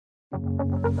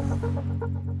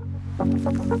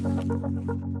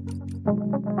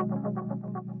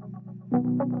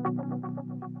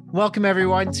Welcome,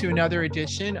 everyone, to another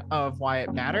edition of Why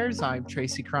It Matters. I'm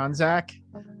Tracy Kronzak.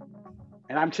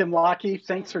 And I'm Tim Lockey.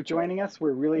 Thanks for joining us.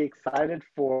 We're really excited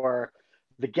for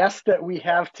the guest that we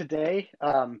have today.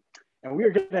 And we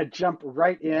are going to jump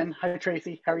right in. Hi,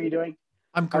 Tracy. How are you doing?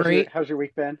 I'm great. How's your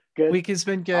week been? Good? Week has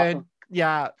been good. Awesome.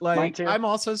 Yeah, Mine too. I'm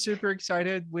also super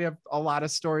excited. We have a lot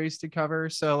of stories to cover.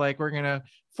 So we're going to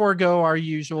forego our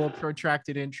usual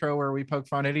protracted intro where we poke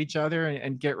fun at each other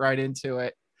and get right into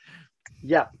it.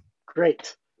 Yeah,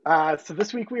 great. So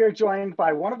this week we are joined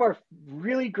by one of our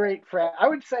really great friends. I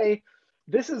would say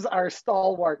this is our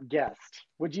stalwart guest.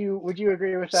 Would you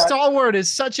agree with that? Stalwart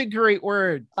is such a great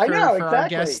word for our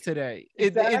guest today.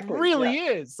 Exactly. It really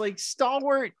is. Like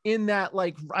stalwart in that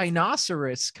like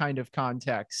rhinoceros kind of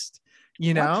context,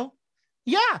 you know?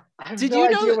 Yeah. I have no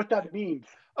idea what that means.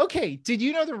 Okay. Did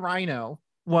you know the rhino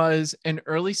was an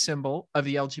early symbol of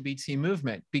the LGBT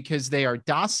movement because they are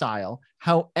docile,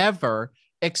 however,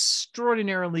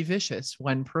 extraordinarily vicious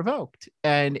when provoked.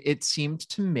 And it seemed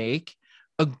to make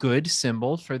a good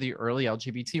symbol for the early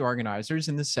LGBT organizers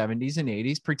in the 70s and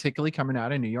 80s, particularly coming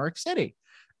out of New York City.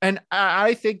 And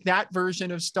I think that version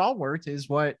of stalwart is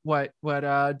what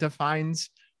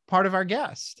defines part of our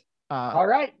guest. All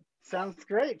right. Sounds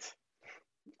great.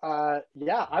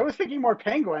 Yeah, I was thinking more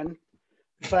penguin,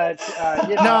 but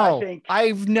no,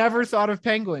 I've never thought of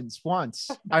penguins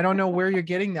once. I don't know where you're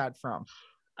getting that from.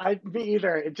 Me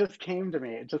either. It just came to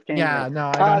me. Yeah,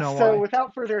 no, I don't know so why.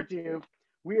 Without further ado,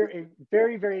 we are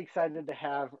very, very excited to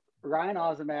have Ryan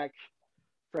Ozimek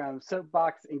from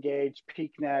Soapbox, Engage,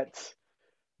 PeakNet,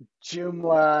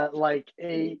 Joomla, like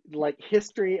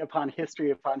history upon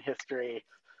history upon history,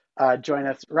 join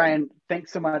us. Ryan,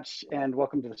 thanks so much and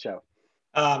welcome to the show.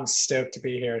 I'm stoked to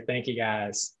be here. Thank you,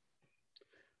 guys.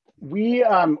 We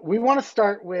want to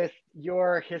start with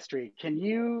your history. Can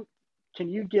you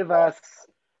give us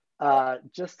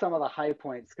just some of the high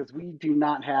points, because we do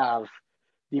not have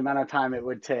the amount of time it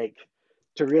would take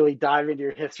to really dive into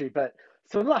your history, but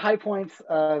some of the high points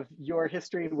of your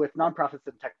history with nonprofits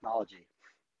and technology.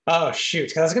 Oh, shoot.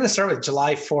 Because I was going to start with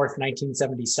July 4th,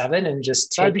 1977 and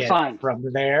just take it from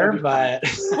there. But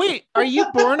wait, are you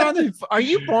born on the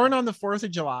 4th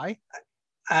of July?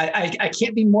 I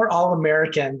can't be more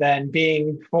all-American than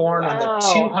being born on the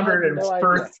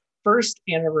 201st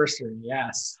anniversary.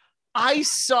 Yes. I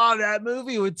saw that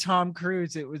movie with Tom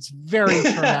Cruise. It was very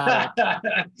traumatic.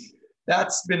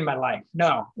 That's been my life.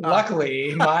 No,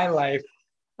 luckily my life.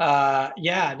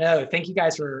 Thank you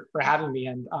guys for having me.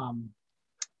 And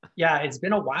it's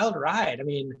been a wild ride. I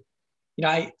mean,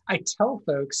 I tell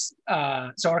folks,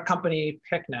 so our company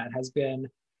PeakNet has been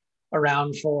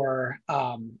around for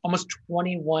almost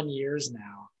 21 years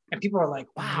now. And people are like,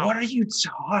 wow, what are you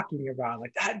talking about?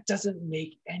 Like, that doesn't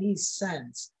make any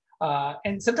sense.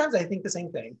 And sometimes I think the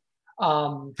same thing.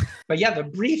 But yeah, the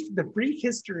brief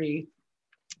history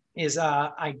is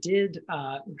I did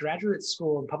graduate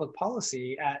school in public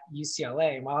policy at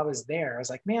UCLA. And while I was there, I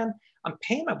was like, man, I'm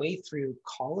paying my way through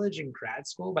college and grad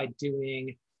school by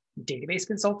doing database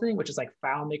consulting, which is like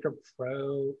FileMaker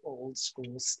Pro, old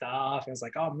school stuff. I was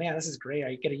like, oh man, this is great.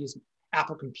 I get to use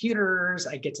Apple computers.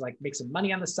 I get to like make some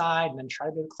money on the side and then try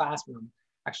to go to class when I'm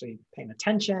actually paying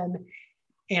attention.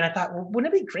 And I thought, well,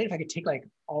 wouldn't it be great if I could take like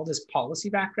all this policy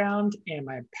background and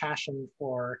my passion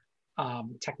for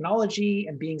technology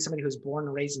and being somebody who's born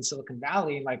and raised in Silicon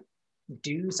Valley and like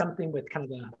do something with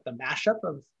kind of the mashup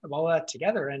of all that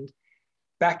together. And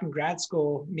back in grad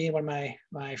school, me and one of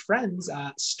my friends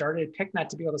started PeakNet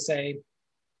to be able to say,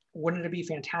 wouldn't it be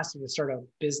fantastic to start a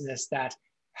business that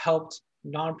helped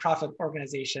nonprofit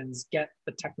organizations get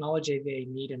the technology they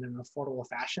need in an affordable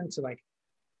fashion to like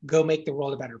go make the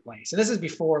world a better place. And this is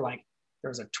before like there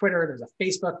was a Twitter, there was a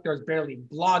Facebook, there was barely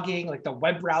blogging, like the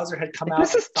web browser had come out.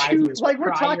 This is 5 years like prior.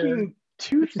 We're talking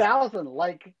 2000,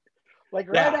 right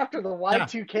after the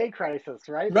Y2K crisis,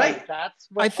 right? Right. Like that's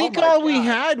what, I think we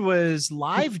had was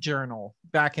LiveJournal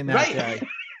back in that day.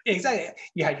 Exactly.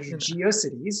 You had your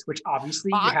GeoCities, which obviously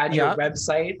you had your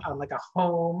website on like a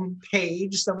home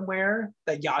page somewhere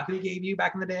that Yahoo gave you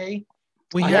back in the day.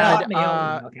 We had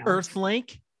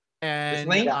Earthlink. And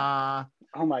we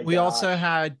also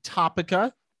had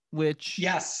Topica, which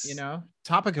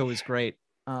Topica was great.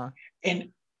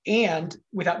 And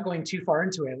without going too far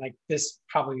into it, like this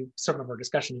probably some of our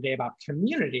discussion today about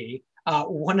community,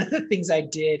 one of the things I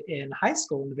did in high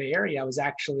school in the Bay Area was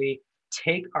actually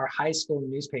take our high school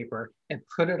newspaper and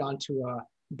put it onto a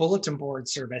bulletin board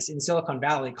service in Silicon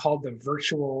Valley called the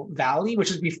Virtual Valley, which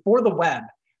is before the web.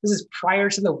 This is prior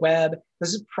to the web.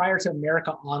 This is prior to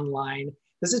America Online.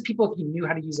 This is people who knew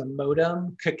how to use a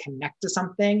modem, could connect to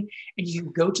something, and you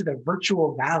could go to the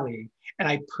virtual valley. And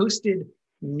I posted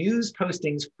news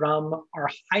postings from our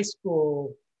high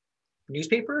school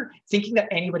newspaper, thinking that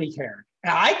anybody cared.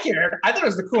 And I cared. I thought it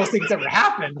was the coolest thing that's ever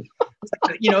happened.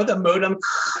 The modem,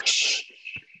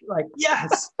 like,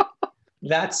 yes.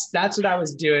 That's what I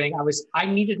was doing. I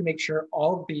needed to make sure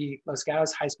all of the Los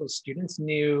Gatos High School students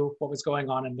knew what was going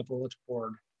on in the bulletin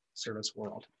board service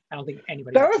world. I don't think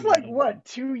anybody. That was like what,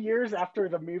 2 years after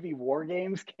the movie War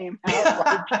Games came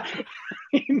out.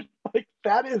 Like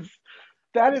that is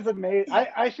amazing.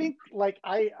 I think like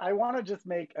I want to just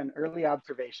make an early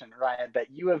observation, Ryan,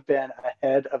 that you have been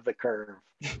ahead of the curve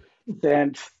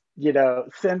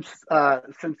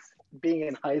since being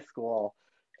in high school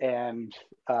and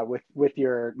with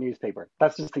your newspaper.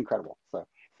 That's just incredible. So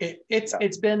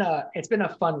it's been a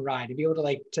fun ride to be able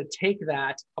to take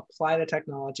that, apply the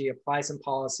technology, apply some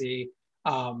policy.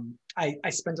 I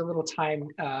spent a little time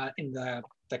in the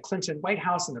Clinton White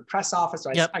House in the press office. So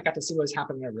I got to see what was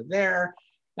happening over there.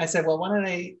 And I said, well, why don't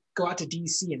I go out to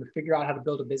DC and figure out how to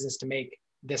build a business to make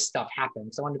this stuff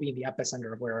happen? So I wanted to be in the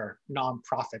epicenter of where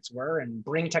nonprofits were and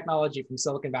bring technology from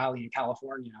Silicon Valley and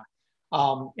California.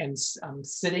 And I'm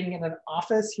sitting in an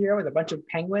office here with a bunch of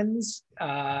penguins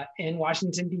in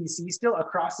Washington, D.C., still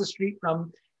across the street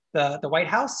from the White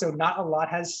House. So not a lot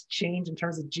has changed in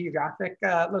terms of geographic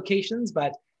locations,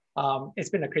 but it's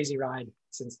been a crazy ride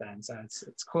since then. So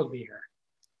it's cool to be here.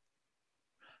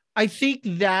 I think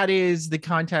that is the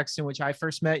context in which I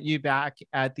first met you back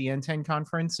at the N10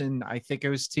 conference, and I think it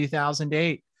was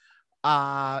 2008.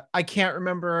 I can't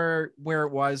remember where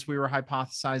it was. We were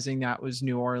hypothesizing that was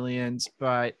New Orleans,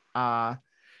 but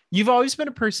you've always been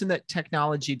a person that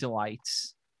technology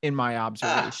delights, in my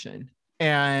observation.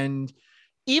 And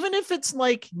even if it's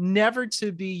like never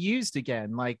to be used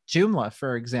again, like Joomla,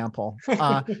 for example,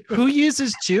 who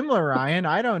uses Joomla, Ryan?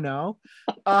 I don't know.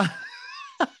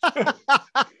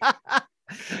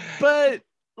 But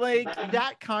like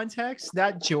that context,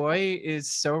 that joy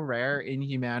is so rare in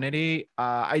humanity.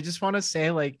 I just want to say,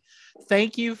 like,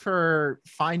 thank you for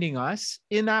finding us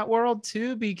in that world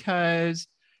too, because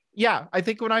I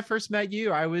think when I first met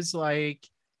you, I was like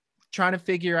trying to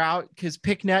figure out, because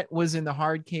PicNet was in the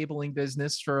hard cabling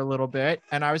business for a little bit,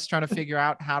 and I was trying to figure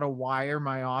out how to wire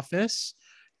my office.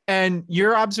 And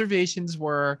your observations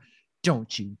were,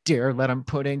 don't you dare let them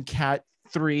put in Cat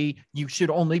 3, you should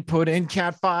only put in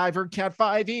Cat 5 or Cat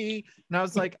 5e. And I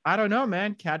was like, I don't know,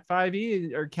 man, Cat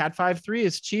 5e or Cat 5.3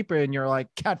 is cheaper. And you're like,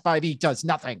 Cat 5e does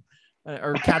nothing,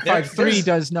 or Cat 5.3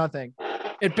 does nothing.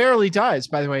 It barely does,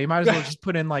 by the way. You might as well just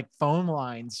put in like phone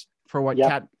lines for what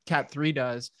Cat 3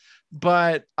 does.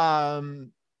 But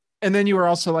and then you were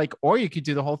also like, or you could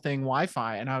do the whole thing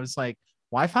Wi-Fi. And I was like,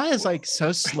 Wi-Fi is like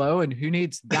so slow, and who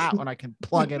needs that when I can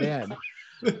plug it in?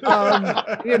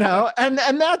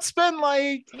 And that's been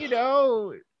like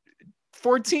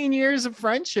 14 years of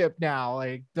friendship now,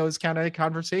 like those kind of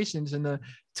conversations, and the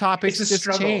topics just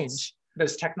change.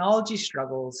 Those technology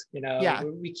struggles,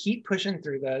 we keep pushing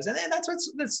through those, and then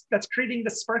that's creating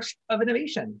the sparks of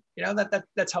innovation,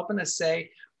 that's helping us say,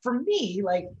 for me,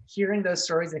 like hearing those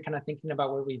stories and kind of thinking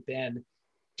about where we've been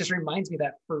just reminds me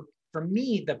that for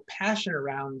me, the passion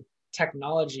around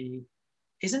technology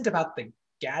isn't about the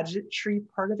gadgetry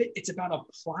part of it. It's about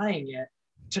applying it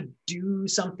to do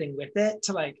something with it,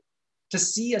 to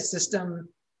see a system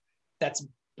that's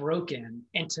broken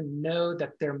and to know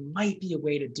that there might be a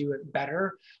way to do it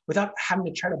better without having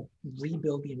to try to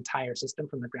rebuild the entire system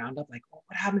from the ground up. Like, well,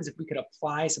 what happens if we could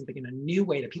apply something in a new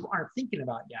way that people aren't thinking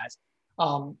about yet?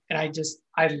 And I just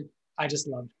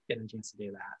love getting a chance to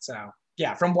do that. So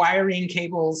yeah, from wiring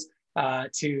cables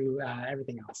to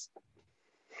everything else.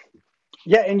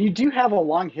 Yeah, and you do have a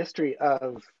long history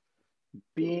of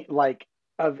being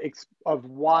of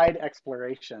wide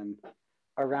exploration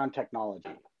around technology.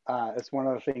 It's one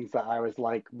of the things that I was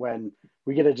like when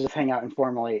we get to just hang out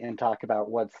informally and talk about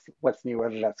what's new,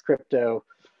 whether that's crypto,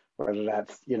 whether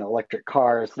that's electric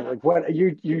cars, like what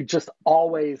you just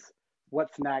always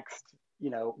what's next,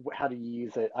 how do you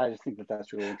use it? I just think that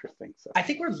that's really interesting. So I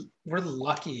think we're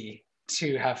lucky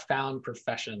to have found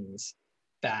professions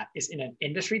that is in an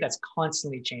industry that's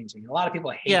constantly changing. A lot of people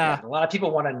hate it. A lot of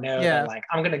people want to know that, like,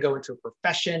 I'm going to go into a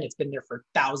profession. It's been there for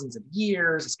thousands of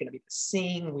years. It's going to be the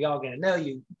same. We all going to know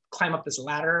you climb up this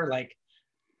ladder. Like,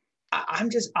 I'm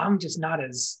just not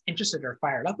as interested or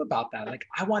fired up about that. Like,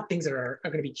 I want things that are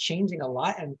going to be changing a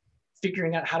lot, and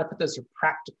figuring out how to put those to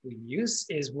practical use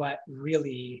is what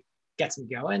really gets me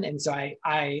going. And so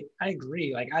I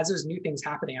agree. Like, as there's new things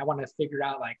happening, I want to figure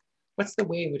out, like, what's the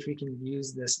way in which we can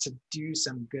use this to do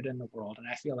some good in the world? And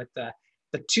I feel like the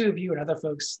two of you and other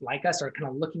folks like us are kind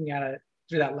of looking at it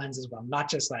through that lens as well, not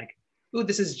just like, ooh,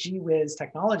 this is gee whiz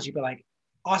technology, but like,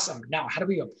 awesome. Now, how do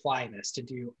we apply this to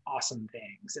do awesome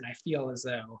things? And I feel as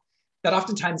though that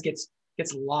oftentimes gets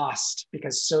lost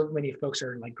because so many folks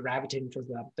are like gravitating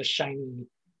towards the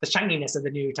shininess of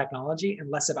the new technology and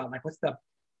less about like what's the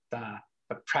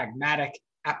pragmatic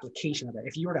application of it.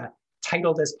 If you were to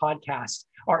title this podcast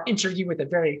or interview with a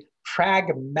very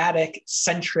pragmatic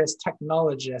centrist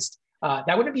technologist,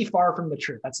 that wouldn't be far from the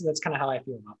truth. That's kind of how I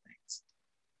feel about things.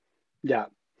 Yeah.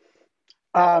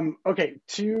 Okay.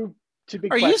 Two big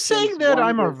Are questions. you saying that One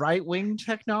I'm a is- right-wing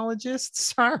technologist?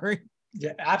 Sorry.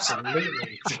 Yeah, absolutely. Took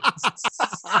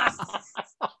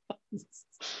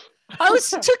me a We've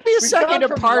second gone to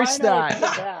from parse rhino that. to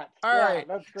that. All Yeah, right.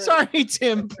 that's great. Sorry,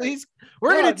 Tim. Please,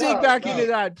 we're No, going to dig no, back no. into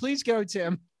that. Please go,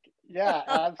 Tim. Yeah,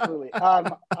 absolutely.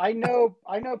 I know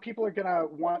people are gonna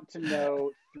want to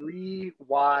know 3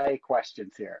 why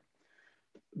questions here.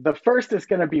 The first is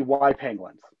gonna be why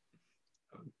penguins?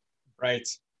 Right.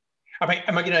 Am I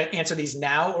going to answer these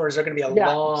now, or is there going to be a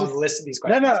Yeah, long list of these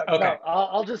questions? No. Okay.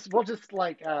 No.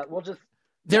 We'll just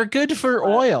They're good for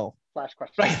oil. flash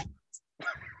questions. Right.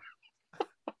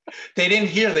 They didn't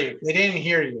hear you. They didn't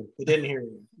hear you.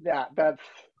 Yeah, that's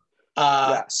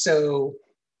So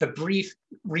the brief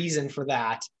reason for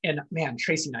that, and man,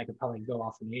 Tracy and I could probably go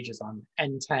off in ages on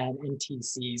N10,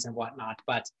 NTCs and whatnot,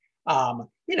 but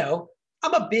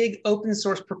I'm a big open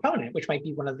source proponent, which might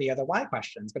be one of the other why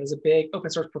questions, but as a big open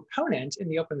source proponent in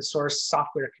the open source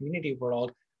software community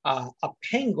world, a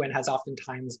penguin has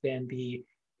oftentimes been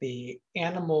the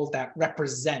animal that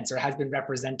represents or has been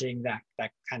representing that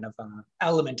kind of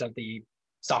element of the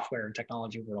software and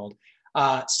technology world.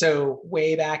 So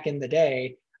way back in the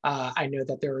day, I know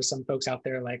that there were some folks out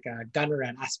there like Gunnar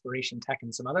and Aspiration Tech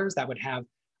and some others that would have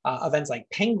events like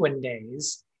Penguin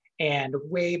Days. And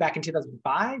way back in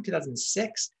 2005,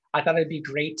 2006, I thought it'd be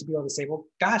great to be able to say, well,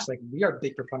 gosh, like we are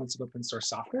big proponents of open source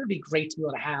software. It'd be great to be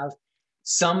able to have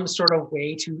some sort of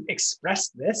way to express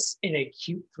this in a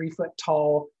cute 3-foot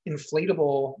tall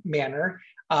inflatable manner.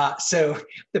 So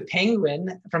the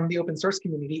penguin from the open source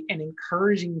community and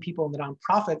encouraging people in the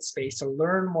nonprofit space to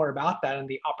learn more about that and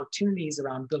the opportunities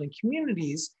around building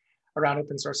communities around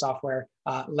open source software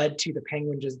led to the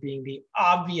penguin just being the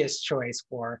obvious choice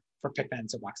for PicMen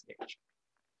to Block Stage.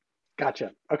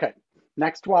 Gotcha. Okay.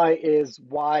 Next why is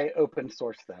why open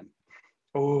source then?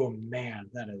 Oh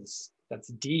man, that's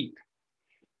deep.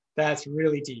 That's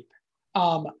really deep.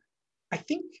 I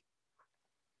think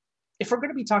if we're going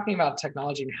to be talking about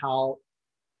technology and how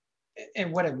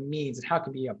and what it means and how it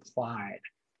can be applied,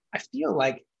 I feel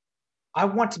like I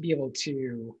want to be able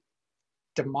to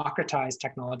democratize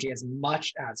technology as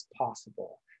much as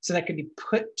possible so that can be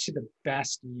put to the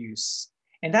best use.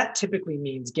 And that typically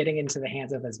means getting into the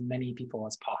hands of as many people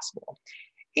as possible.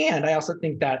 And I also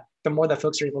think that the more that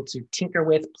folks are able to tinker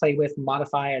with, play with,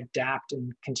 modify, adapt,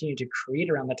 and continue to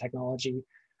create around the technology,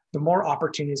 the more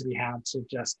opportunities we have to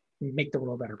just make the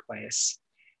world a better place.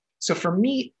 So for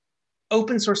me,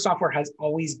 open source software has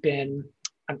always been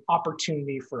an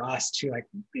opportunity for us to like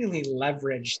really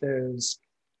leverage those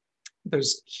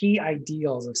key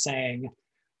ideals of saying,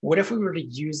 what if we were to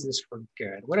use this for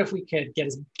good? What if we could get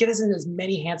us in as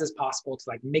many hands as possible to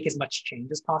like make as much change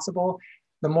as possible?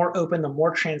 The more open, the more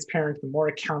transparent, the more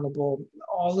accountable,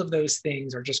 all of those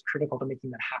things are just critical to making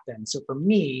that happen. So for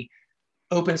me,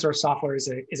 open source software is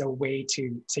a way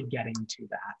to getting to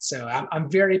that. So I'm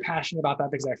very passionate about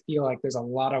that because I feel like there's a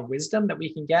lot of wisdom that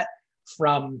we can get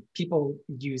from people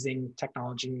using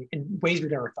technology in ways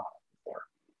we've never thought of before.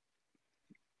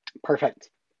 Perfect.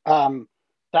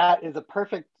 That is a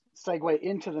perfect segue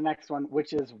into the next one,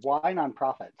 which is why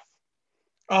nonprofits?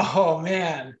 Oh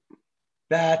man,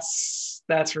 that's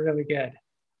really good.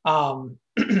 As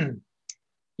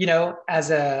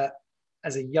a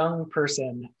young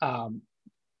person, I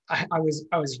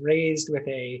was raised with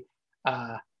a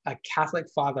Catholic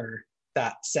father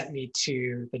that sent me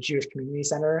to the Jewish Community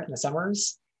Center in the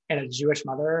summers, and a Jewish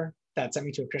mother that sent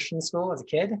me to a Christian school as a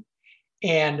kid.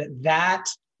 And that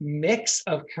mix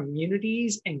of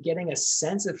communities and getting a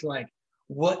sense of like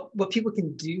what people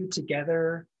can do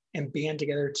together and band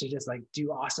together to just like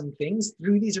do awesome things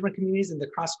through these different communities and the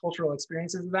cross-cultural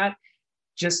experiences of that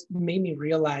just made me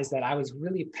realize that I was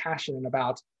really passionate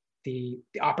about the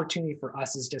opportunity for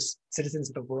us as just citizens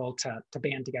of the world to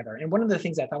band together. And one of the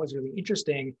things I thought was really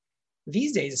interesting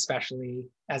these days, especially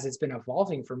as it's been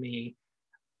evolving for me,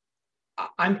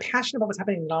 I'm passionate about what's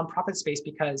happening in the nonprofit space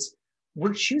because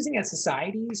we're choosing as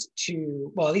societies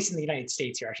to, well, at least in the United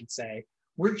States here, I should say,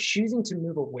 we're choosing to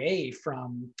move away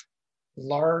from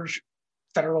large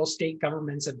federal state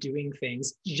governments of doing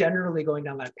things, generally going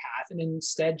down that path, and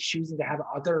instead choosing to have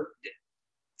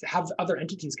other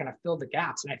entities kind of fill the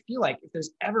gaps. And I feel like if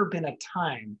there's ever been a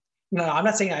time, no, I'm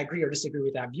not saying I agree or disagree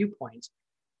with that viewpoint,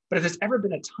 but if there's ever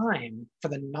been a time for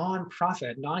the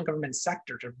nonprofit, non-government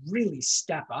sector to really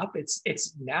step up,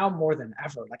 it's now more than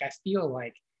ever. Like, I feel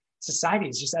like society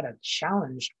is just at a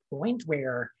challenged point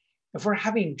where if we're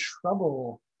having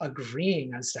trouble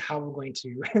agreeing as to how we're going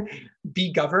to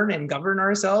be governed and govern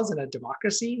ourselves in a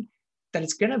democracy, then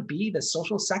it's going to be the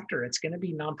social sector. It's going to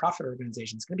be nonprofit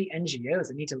organizations. It's going to be NGOs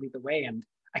that need to lead the way. And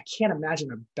I can't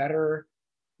imagine a better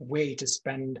way to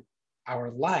spend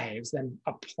our lives than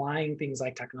applying things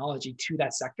like technology to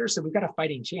that sector. So we've got a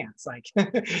fighting chance. Like,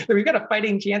 we've got a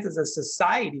fighting chance as a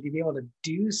society to be able to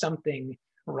do something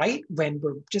right when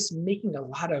we're just making a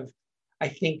lot of, I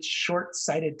think,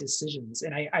 short-sighted decisions.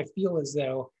 And I feel as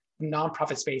though the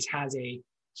nonprofit space has a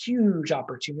huge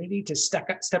opportunity to step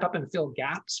up and fill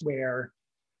gaps where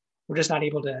we're just not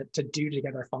able to do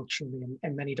together functionally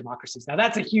in many democracies. Now,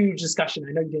 that's a huge discussion.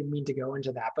 I know you didn't mean to go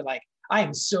into that, but like, I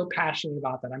am so passionate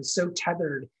about that. I'm so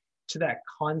tethered to that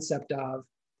concept of,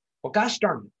 well, gosh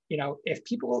darn it, you know, if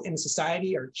people in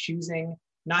society are choosing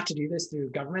not to do this through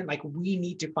government, like, we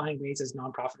need to find ways as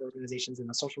nonprofit organizations in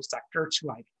the social sector to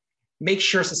like make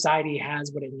sure society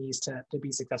has what it needs to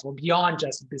be successful beyond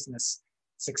just business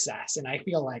success. And I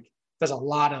feel like there's a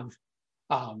lot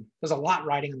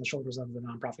riding on the shoulders of the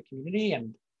nonprofit community,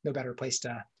 and no better place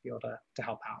to be able to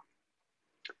help out.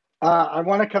 I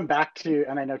want to come back to,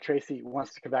 and I know Tracy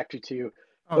wants to come back to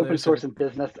open source and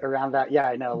business around that. Yeah,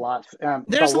 I know lots.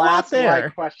 There's the a lot last there. why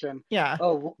question. Yeah.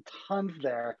 Oh, tons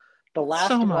there. The last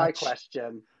So why much.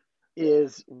 question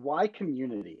is, why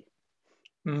community?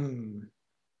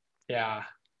 Yeah.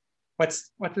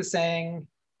 What's the saying?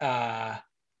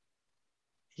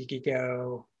 You could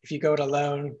go, if you go it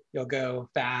alone, you'll go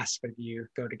fast, but if you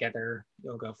go together,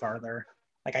 you'll go farther.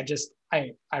 Like,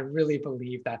 I really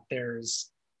believe that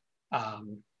there's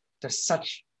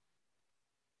such,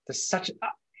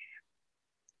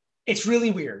 it's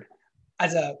really weird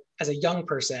as a young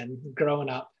person growing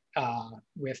up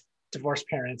with divorced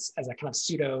parents as a kind of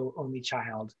pseudo only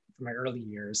child from my early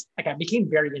years. Like, I became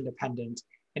very independent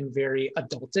and very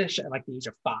adultish at like the age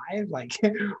of 5, like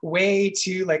way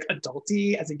too like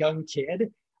adulty as a young kid.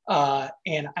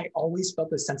 And I always felt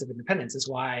this sense of independence. Is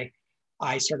why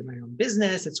I started my own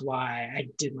business. It's why I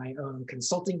did my own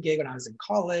consulting gig when I was in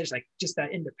college. Like, just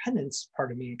that independence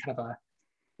part of me, kind of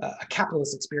a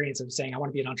capitalist experience of saying I want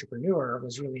to be an entrepreneur,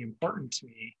 was really important to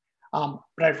me.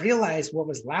 But I realized what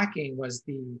was lacking was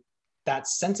that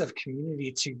sense of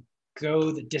community to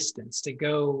go the distance, to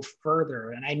go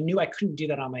further. And I knew I couldn't do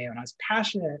that on my own. I was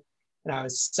passionate and I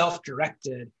was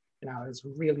self-directed, and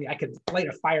I could light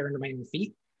a fire under my own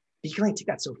feet, but you can only take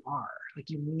that so far. Like,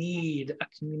 you need a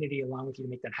community along with you to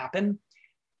make that happen.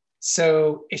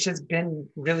 So it's just been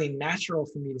really natural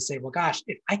for me to say, well, gosh,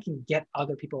 if I can get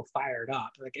other people fired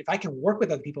up, like if I can work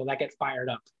with other people that get fired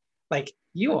up, like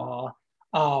you all,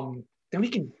 then we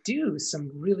can do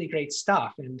some really great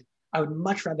stuff. And I would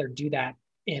much rather do that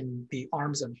in the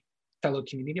arms of fellow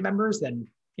community members than,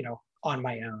 on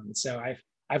my own. So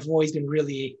I've always been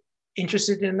really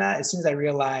interested in that. As soon as I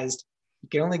realized you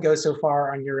can only go so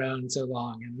far on your own so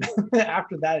long, and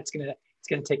after that, it's gonna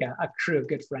take a crew of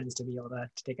good friends to be able to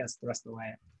take us the rest of the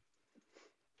way.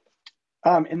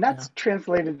 And that's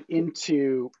translated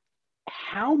into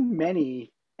how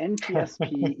many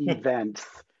NPSP events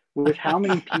with how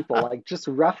many people, like just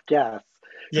rough guess.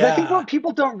 I think what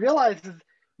people don't realize is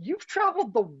you've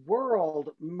traveled the world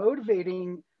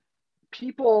motivating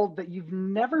people that you've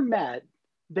never met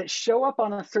that show up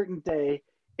on a certain day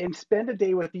and spend a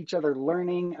day with each other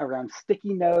learning around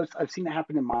sticky notes. I've seen it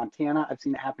happen in Montana. I've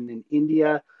seen it happen in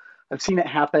India. I've seen it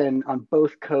happen on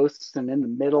both coasts and in the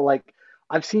middle. Like,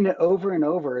 I've seen it over and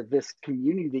over, this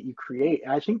community that you create.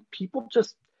 And I think people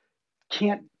just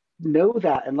can't know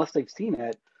that unless they've seen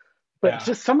it. But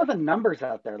just some of the numbers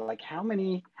out there, like how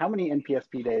many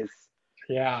NPSP days?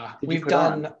 Yeah, we've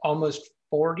done almost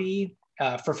 40.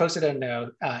 For folks that don't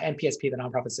know, NPSP, the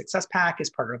Nonprofit Success Pack,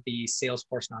 is part of the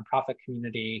Salesforce nonprofit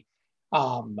community.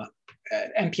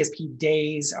 NPSP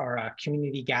Days are a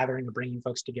community gathering of bringing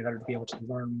folks together to be able to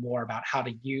learn more about how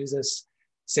to use this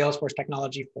Salesforce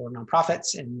technology for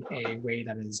nonprofits in a way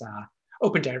that is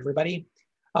open to everybody.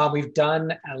 We've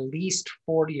done at least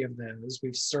 40 of those.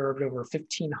 We've served over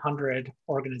 1,500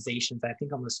 organizations, I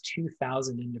think almost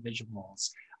 2,000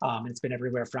 individuals. It's been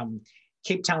everywhere from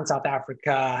Cape Town, South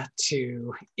Africa,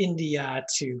 to India,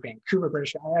 to Vancouver,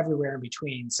 British, everywhere in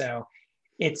between. So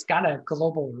it's got a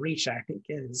global reach, I think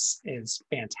is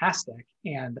fantastic.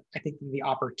 And I think the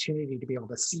opportunity to be able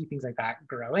to see things like that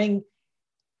growing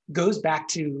goes back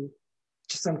to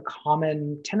just some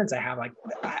common tenets I have. Like,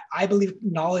 I believe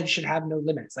knowledge should have no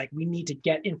limits. Like, we need to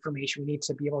get information. We need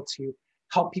to be able to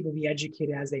help people be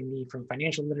educated as they need, from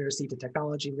financial literacy to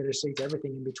technology literacy to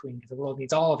everything in between, because the world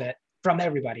needs all of it from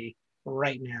everybody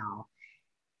right now.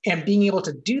 And being able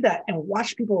to do that and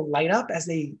watch people light up as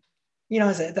they,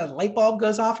 as the light bulb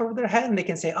goes off over their head, and they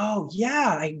can say, oh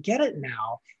yeah, I get it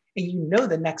now. And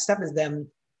the next step is them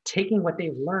taking what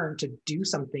they've learned to do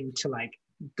something to like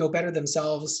go better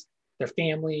themselves, their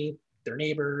family, their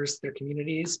neighbors, their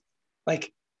communities.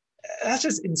 Like, that's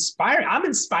just inspiring. I'm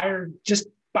inspired just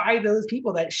by those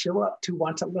people that show up to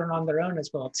want to learn on their own as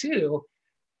well too.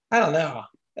 I don't know.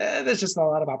 There's just a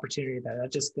lot of opportunity there.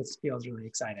 This feels really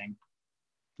exciting.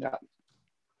 Yeah.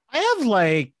 I have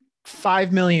like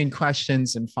 5 million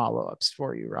questions and follow-ups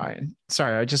for you, Ryan.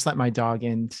 Sorry, I just let my dog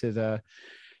into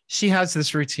she has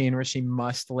this routine where she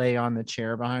must lay on the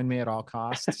chair behind me at all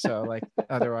costs. So like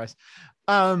otherwise,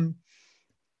 one,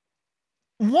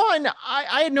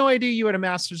 I had no idea you had a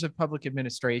master's of public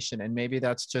administration, and maybe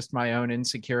that's just my own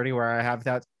insecurity where I have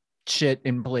that shit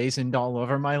emblazoned all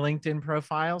over my LinkedIn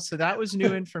profile. So that was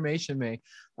new information to me.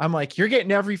 I'm like, you're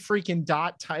getting every freaking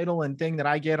dot title and thing that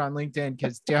I get on LinkedIn,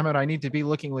 because damn it, I need to be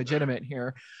looking legitimate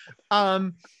here.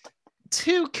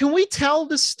 Two, can we tell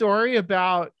the story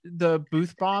about the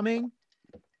booth bombing?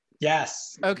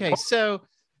 Yes. Okay, so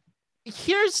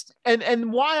here's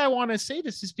and why I want to say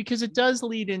this is because it does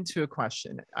lead into a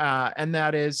question, and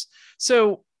that is,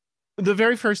 so the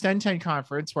very first N10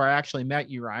 conference where I actually met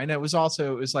you, Ryan, it was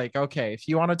like, okay, if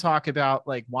you want to talk about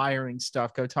like wiring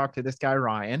stuff, go talk to this guy,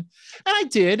 Ryan. And I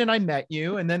did, and I met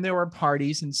you. And then there were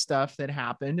parties and stuff that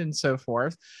happened and so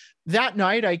forth. That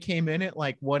night I came in at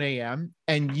like 1 a.m.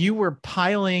 and you were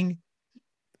piling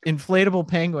inflatable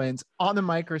penguins on the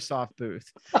Microsoft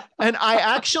booth. And I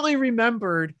actually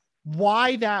remembered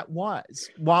why that was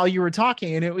while you were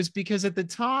talking. And it was because at the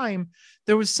time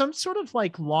there was some sort of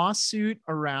like lawsuit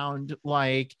around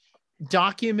like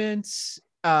documents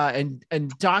and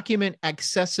document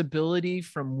accessibility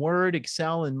from Word,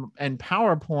 Excel, and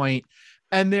PowerPoint.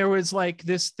 And there was like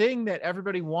this thing that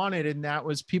everybody wanted, and that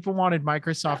was people wanted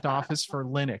Microsoft Office for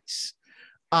Linux.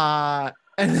 And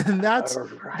that's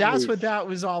what that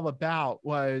was all about,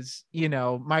 was,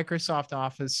 Microsoft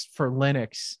Office for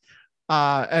Linux.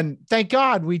 And thank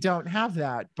God we don't have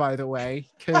that, by the way,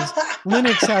 because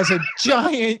Linux has a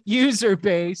giant user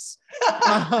base,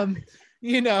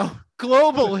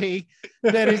 globally,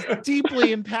 that is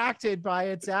deeply impacted by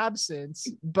its absence.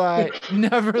 But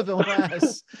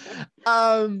nevertheless,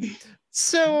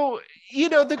 so,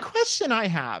 the question I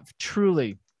have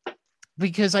truly,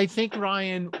 because I think,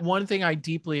 Ryan, one thing I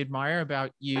deeply admire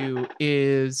about you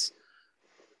is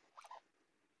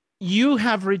you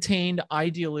have retained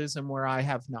idealism where I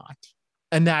have not.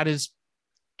 And that is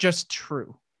just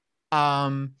true.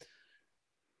 And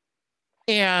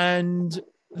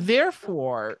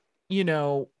therefore,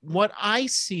 what I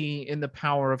see in the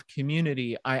power of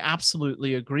community, I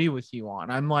absolutely agree with you on.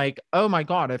 I'm like, oh my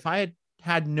God, if I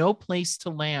had no place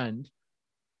to land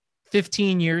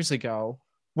 15 years ago,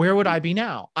 where would I be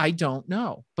now? I don't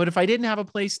know. But if I didn't have a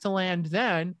place to land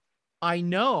then, I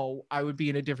know I would be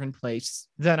in a different place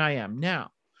than I am now.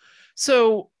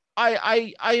 So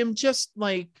I am just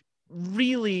like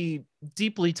really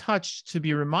deeply touched to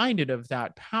be reminded of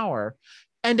that power.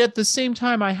 And at the same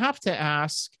time, I have to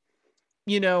ask,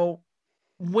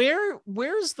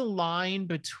 where's the line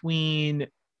between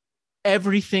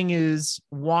everything is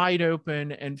wide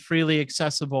open and freely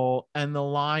accessible, and the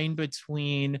line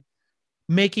between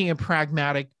making a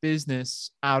pragmatic business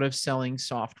out of selling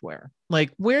software?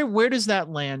 Like, where does that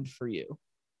land for you?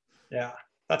 Yeah,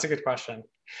 that's a good question.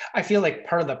 I feel like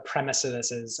part of the premise of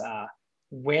this is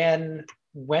when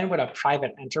would a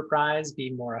private enterprise be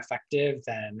more effective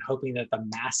than hoping that the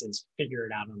masses figure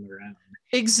it out on their own?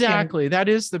 Exactly. That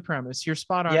is the premise. You're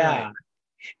spot on. Yeah. Right.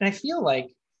 And I feel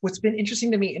like what's been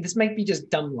interesting to me, and this might be just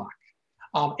dumb luck,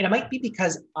 and it might be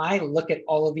because I look at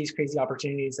all of these crazy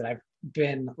opportunities that I've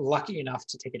been lucky enough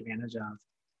to take advantage of,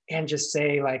 and just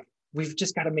say, like, we've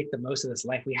just got to make the most of this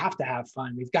life. We have to have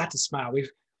fun. We've got to smile. We've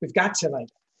got to like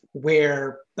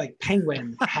wear like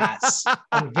penguin hats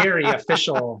on very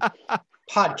official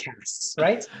podcasts,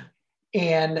 right?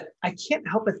 And I can't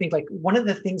help but think, like, one of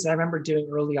the things I remember doing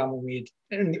early on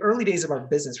in the early days of our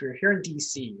business, we were here in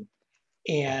DC,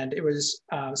 and it was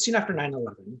soon after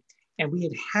 9/11. And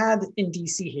we had in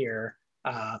DC here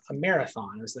a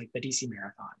marathon. It was like the DC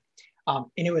Marathon.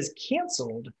 And it was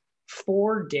canceled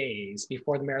 4 days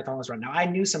before the marathon was run. Now, I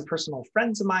knew some personal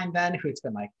friends of mine then who it's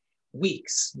been like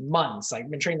weeks, months, like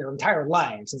been training their entire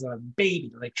lives since a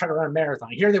baby, like trying to run a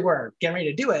marathon. Here they were getting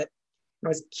ready to do it. And it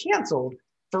was canceled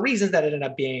for reasons that ended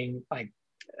up being like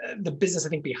the business, I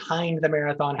think, behind the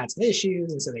marathon had some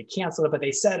issues. And so they canceled it, but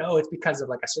they said, oh, it's because of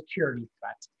like a security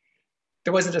threat.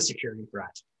 There wasn't a security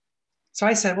threat. So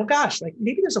I said, well, gosh, like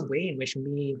maybe there's a way in which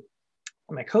me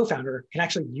and my co-founder can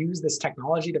actually use this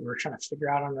technology that we're trying to figure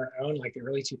out on our own, like the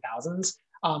early 2000s,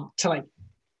 to like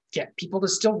get people to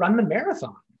still run the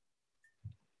marathon.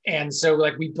 And so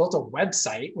like we built a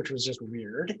website, which was just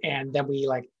weird. And then we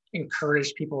like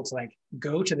encouraged people to like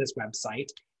go to this website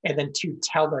and then to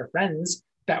tell their friends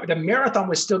that the marathon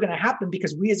was still going to happen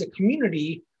because we as a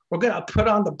community were going to put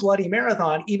on the bloody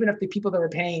marathon, even if the people that were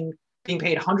being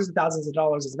paid hundreds of thousands of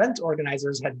dollars as event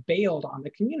organizers had bailed on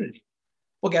the community.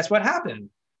 Well, guess what happened?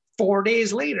 4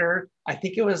 days later, I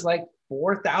think it was like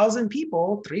 4,000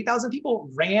 people, 3,000 people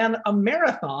ran a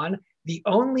marathon, the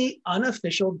only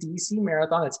unofficial DC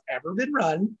marathon that's ever been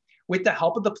run, with the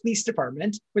help of the police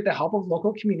department, with the help of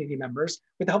local community members,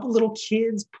 with the help of little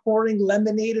kids pouring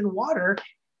lemonade and water,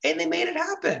 and they made it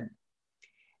happen.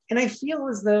 And I feel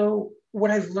as though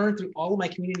what I've learned through all of my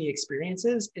community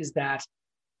experiences is that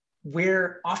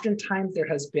where oftentimes there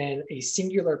has been a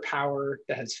singular power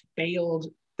that has failed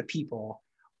the people,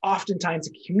 oftentimes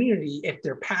a community, if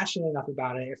they're passionate enough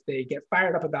about it, if they get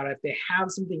fired up about it, if they have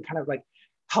something kind of like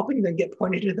helping them get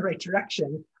pointed in the right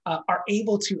direction, are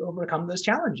able to overcome those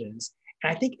challenges.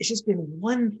 And I think it's just been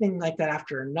one thing like that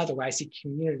after another, where I see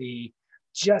community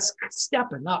just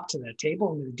stepping up to the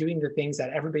table and doing the things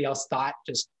that everybody else thought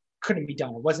just couldn't be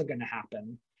done or wasn't going to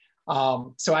happen.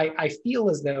 So I feel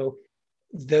as though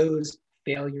those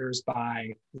failures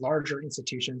by larger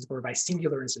institutions or by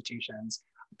singular institutions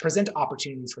present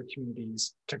opportunities for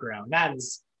communities to grow. And that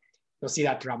is, you'll see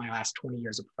that throughout my last 20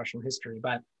 years of professional history.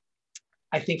 But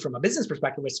I think from a business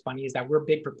perspective, what's funny is that we're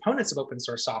big proponents of open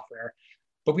source software,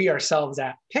 but we ourselves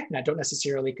at PicNet don't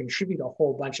necessarily contribute a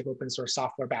whole bunch of open source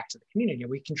software back to the community.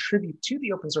 We contribute to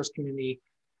the open source community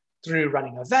through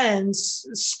running events,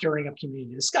 stirring up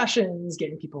community discussions,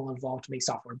 getting people involved to make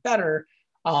software better.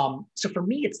 So for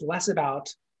me, it's less about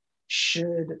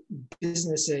should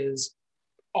businesses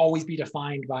always be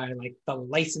defined by like the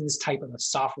license type of the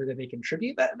software that they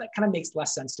contribute. That kind of makes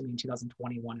less sense to me in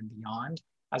 2021 and beyond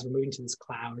as we're moving to this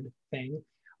cloud thing.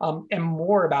 And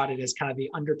more about it is kind of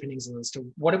the underpinnings of this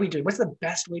to what do we do? What's the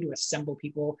best way to assemble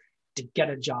people to get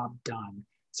a job done?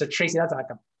 So Tracy, that's like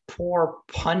a poor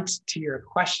punt to your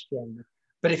question,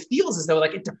 but it feels as though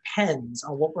like it depends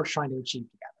on what we're trying to achieve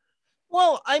together.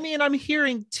 Well, I mean, I'm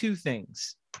hearing two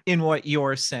things in what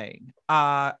you're saying.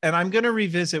 And I'm going to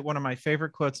revisit one of my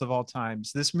favorite quotes of all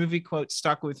times. This movie quote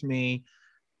stuck with me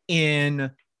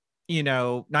in,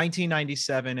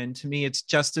 1997. And to me, it's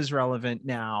just as relevant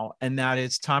now. And that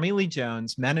is Tommy Lee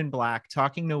Jones, Men in Black,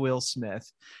 talking to Will Smith.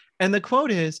 And the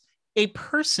quote is, a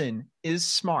person is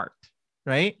smart,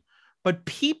 right? But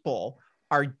people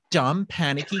are dumb,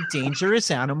 panicky, dangerous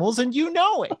animals, and you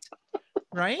know it,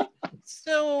 right?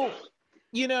 So,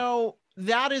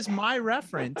 that is my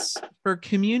reference for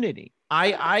community.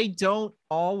 I don't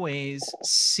always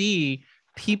see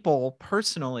people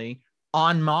personally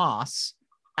en masse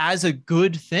as a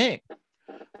good thing.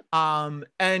 And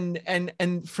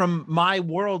from my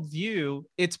worldview,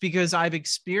 it's because I've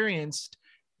experienced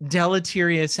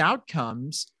deleterious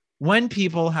outcomes when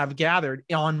people have gathered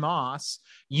en masse,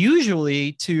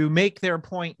 usually to make their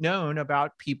point known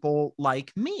about people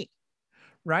like me,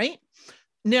 right?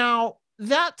 Now,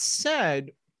 that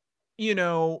said,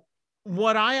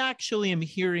 what I actually am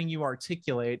hearing you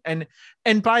articulate, and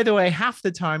by the way, half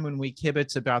the time when we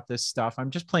kibitz about this stuff,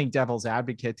 I'm just playing devil's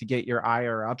advocate to get your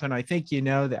ire up, and I think you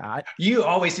know that. You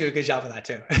always do a good job of that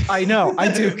too. I know,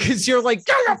 I do, because you're like,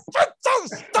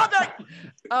 stop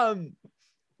it.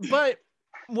 But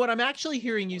what I'm actually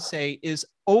hearing you say is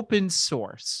open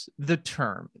source, the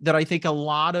term that I think a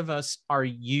lot of us are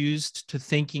used to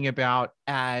thinking about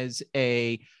as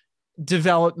a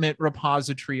development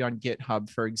repository on GitHub,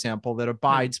 for example, that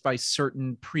abides by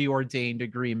certain preordained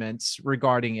agreements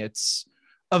regarding its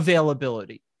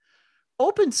availability.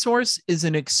 Open source is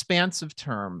an expansive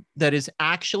term that is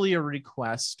actually a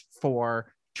request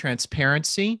for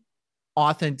transparency,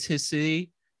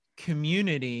 authenticity,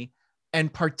 community,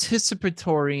 and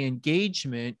participatory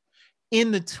engagement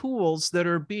in the tools that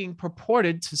are being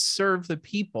purported to serve the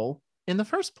people in the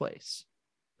first place.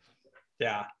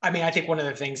 Yeah, I mean, I think one of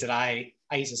the things that I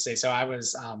used to say, so I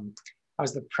was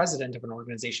the president of an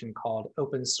organization called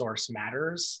Open Source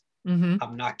Matters. Mm-hmm.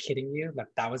 I'm not kidding you,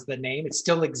 that was the name. It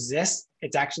still exists.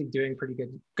 It's actually doing pretty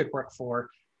good work for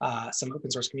some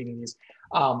open source communities.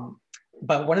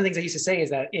 But one of the things I used to say is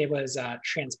that it was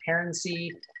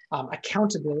transparency,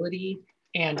 accountability,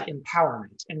 and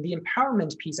empowerment. And the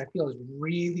empowerment piece I feel is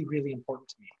really, really important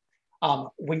to me.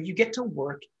 When you get to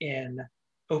work in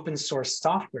open source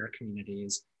software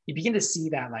communities, you begin to see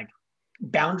that like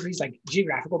boundaries, like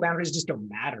geographical boundaries, just don't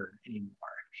matter anymore.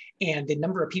 And the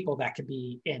number of people that could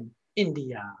be in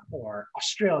India or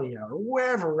Australia or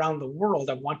wherever around the world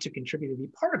that want to contribute and be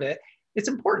part of it, it's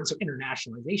important. So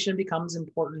internationalization becomes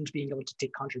important. Being able to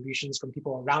take contributions from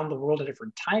people around the world at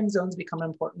different time zones become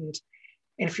important.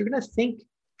 And if you're going to think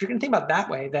about that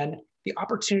way, then the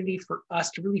opportunity for us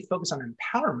to really focus on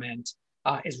empowerment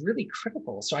is really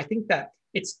critical. So I think that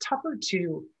it's tougher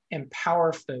to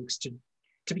empower folks to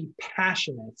be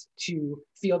passionate, to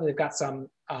feel that they've got some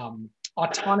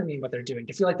autonomy in what they're doing,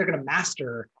 to feel like they're going to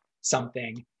master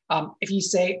something. If you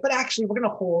say, but actually, we're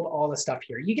going to hold all the stuff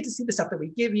here. You get to see the stuff that we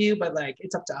give you, but like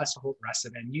it's up to us to hold the rest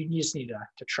of it. And you just need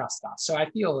to trust us. So I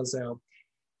feel as though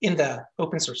in the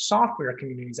open source software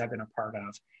communities I've been a part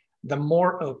of, the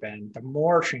more open, the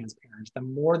more transparent, the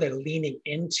more they're leaning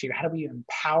into how do we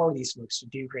empower these folks to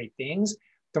do great things,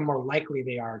 the more likely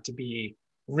they are to be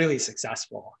really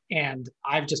successful. And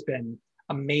I've just been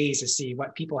amazed to see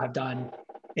what people have done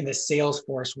in the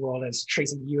Salesforce world, as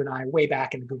Tracy, you and I, way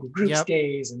back in the Google Groups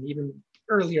days, and even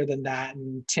earlier than that.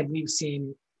 And Tim, we've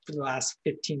seen for the last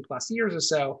 15 plus years or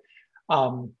so,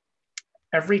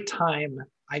 every time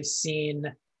I've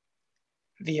seen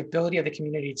the ability of the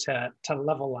community to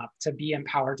level up, to be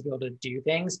empowered, to be able to do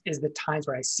things, is the times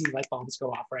where I see light bulbs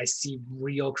go off, where I see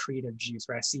real creative juice,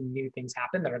 where I see new things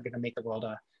happen that are going to make the world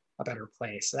a better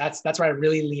place. So that's where I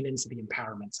really lean into the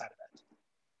empowerment side of it.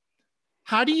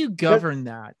 How do you govern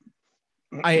that?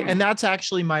 And that's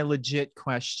actually my legit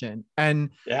question.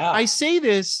 And I say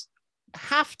this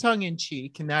half tongue in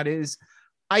cheek, and that is,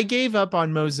 I gave up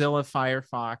on Mozilla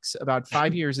Firefox about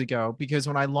 5 years ago because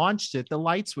when I launched it, the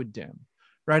lights would dim,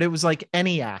 right? It was like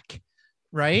ENIAC,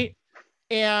 right?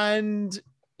 And,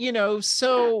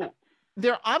 so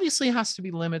there obviously has to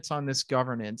be limits on this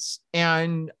governance.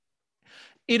 And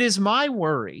it is my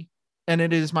worry, and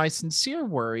it is my sincere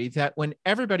worry, that when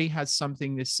everybody has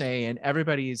something to say and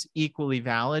everybody is equally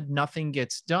valid, nothing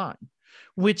gets done,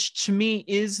 which to me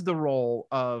is the role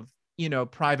of,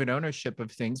 private ownership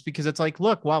of things, because it's like,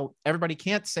 look, well, everybody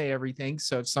can't say everything.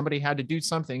 So if somebody had to do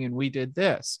something and we did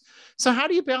this. So how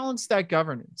do you balance that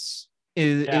governance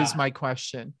is my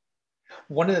question.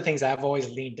 One of the things I've always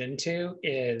leaned into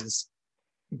is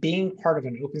being part of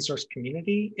an open source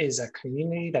community is a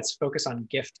community that's focused on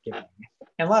gift giving.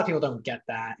 And a lot of people don't get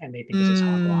that, and they think it's just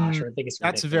hogwash, or think it's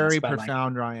ridiculous. That's very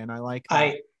profound, Ryan. I like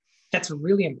that. That's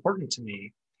really important to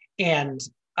me. And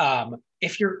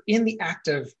if you're in the act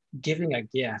of giving a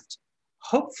gift,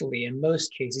 hopefully in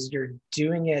most cases, you're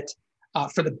doing it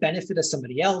for the benefit of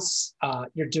somebody else.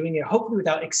 You're doing it hopefully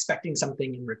without expecting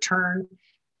something in return.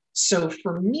 So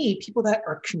for me, people that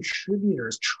are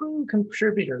contributors, true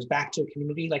contributors back to a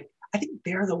community, like I think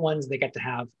they're the ones that get to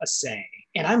have a say.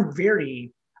 And I'm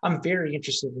very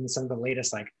interested in some of the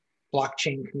latest like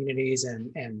blockchain communities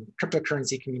and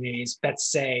cryptocurrency communities that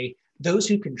say those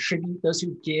who contribute, those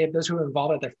who give, those who are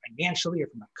involved either financially or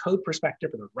from a code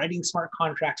perspective, or they're writing smart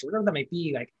contracts or whatever that might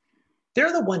be, like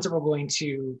they're the ones that we're going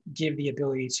to give the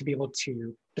ability to be able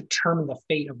to determine the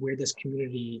fate of where this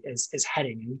community is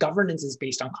heading. And governance is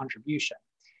based on contribution.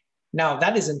 Now,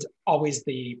 that isn't always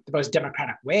the most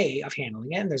democratic way of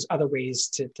handling it, and there's other ways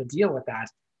to deal with that.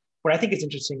 What I think is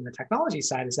interesting in the technology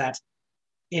side is that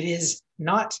it is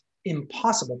not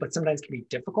impossible, but sometimes can be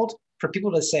difficult for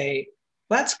people to say,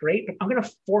 well, that's great, but I'm going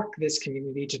to fork this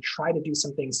community to try to do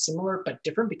something similar but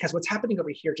different, because what's happening over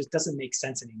here just doesn't make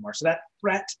sense anymore. So that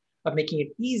threat of making it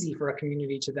easy for a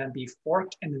community to then be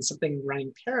forked and then something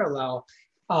running parallel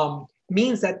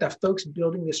means that the folks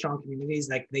building the strong communities,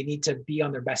 like they need to be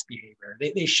on their best behavior.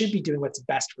 They should be doing what's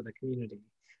best for the community.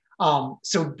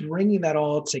 So bringing that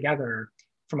all together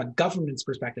from a governance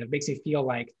perspective makes me feel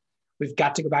like we've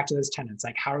got to go back to those tenets.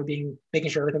 Like how are we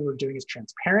making sure everything we're doing is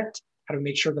transparent? How do we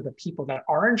make sure that the people that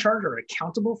are in charge are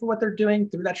accountable for what they're doing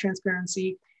through that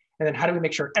transparency? And then how do we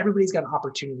make sure everybody's got an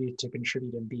opportunity to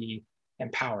contribute and be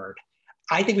empowered?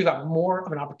 I think we've got more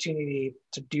of an opportunity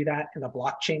to do that in the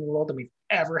blockchain world than we've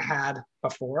ever had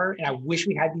before. And I wish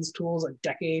we had these tools a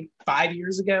decade, 5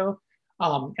 years ago.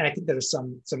 And I think there's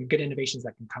some good innovations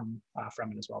that can come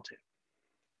from it as well too.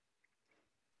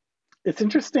 It's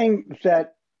interesting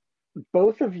that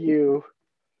both of you,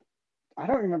 I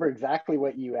don't remember exactly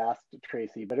what you asked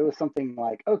Tracy, but it was something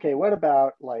like, okay, what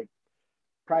about like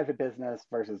private business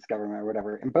versus government or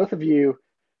whatever? And both of you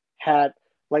had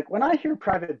Like when I hear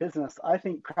private business, I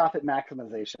think profit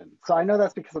maximization. So I know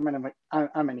that's because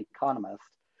I'm an economist.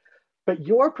 But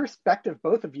your perspective,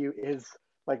 both of you, is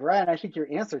like, Ryan, I think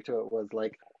your answer to it was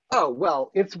like, oh,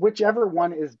 well, it's whichever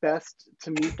one is best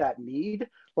to meet that need.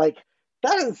 Like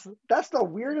that's the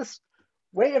weirdest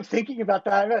way of thinking about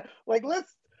that. Like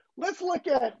let's look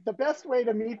at the best way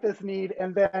to meet this need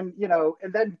and then,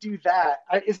 and then do that.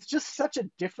 It's just such a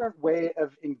different way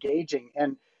of engaging.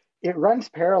 And it runs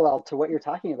parallel to what you're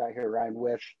talking about here, Ryan,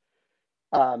 with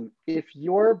if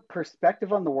your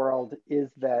perspective on the world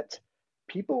is that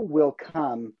people will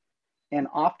come and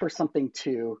offer something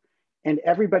to, and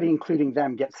everybody, including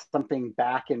them, gets something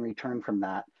back in return from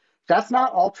that, that's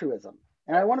not altruism.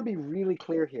 And I want to be really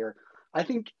clear here. I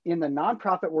think in the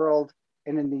nonprofit world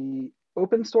and in the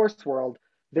open source world,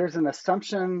 there's an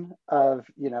assumption of,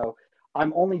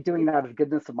 I'm only doing that out of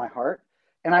goodness of my heart.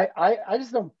 And I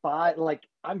just don't buy, like,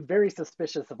 I'm very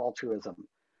suspicious of altruism.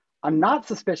 I'm not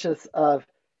suspicious of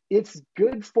it's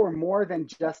good for more than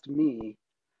just me.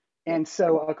 And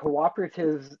so a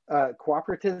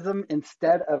cooperativism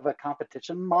instead of a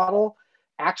competition model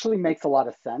actually makes a lot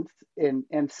of sense.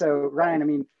 And so, Ryan, I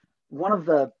mean, one of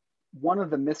the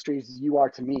mysteries you are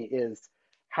to me is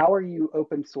how are you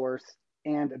open source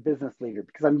and a business leader?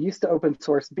 Because I'm used to open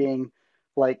source being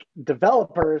like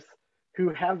developers who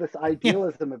have this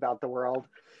idealism about the world.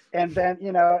 And then,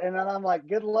 and then I'm like,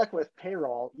 good luck with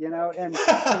payroll, and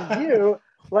for you,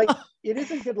 like, it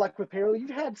isn't good luck with payroll. You've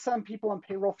had some people on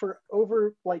payroll for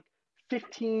over like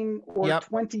 15 or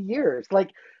 20 years.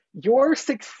 Like, you're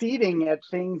succeeding at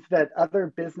things that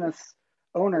other business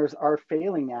owners are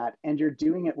failing at, and you're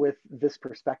doing it with this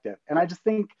perspective. And I just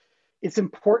think it's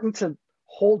important to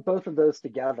hold both of those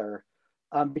together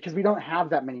because we don't have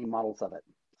that many models of it.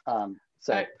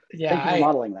 Thank you for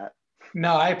modeling that.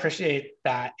 No, I appreciate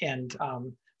that. And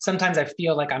sometimes I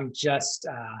feel like I'm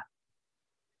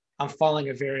following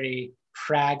a very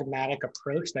pragmatic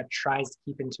approach that tries to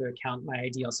keep into account my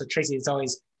ideals. So Tracy, it's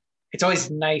always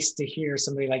nice to hear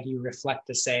somebody like you reflect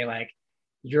to say, like,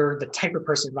 you're the type of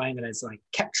person, Ryan, that has like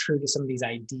kept true to some of these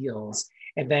ideals.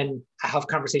 And then I have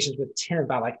conversations with Tim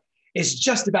about like, it's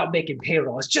just about making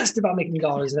payroll. It's just about making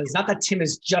dollars. And it's not that Tim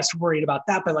is just worried about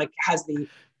that, but like has the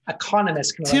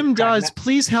economist. Tim does.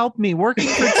 Please help me. Working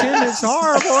for Tim is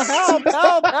horrible. Help.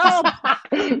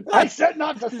 I said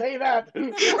not to say that.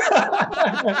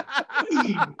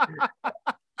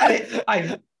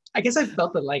 I guess I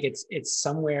felt that like it's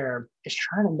somewhere, it's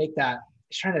trying to make that,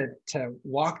 it's trying to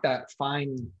walk that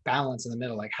fine balance in the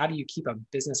middle. Like, how do you keep a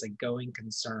business a going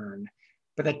concern,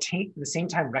 but at the same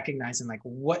time recognizing like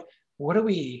what are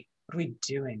we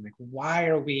doing? Like, why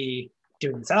are we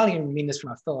doing this? I don't even mean this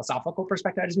from a philosophical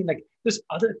perspective. I just mean like there's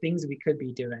other things we could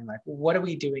be doing. Like, what are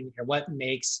we doing here? What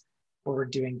makes what we're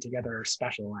doing together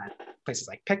special at places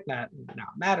like PicNet and Now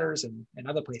It Matters and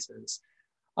other places?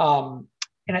 And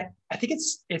I think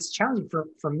it's challenging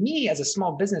for me as a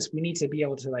small business. We need to be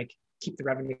able to like keep the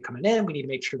revenue coming in. We need to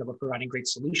make sure that we're providing great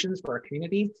solutions for our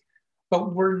community,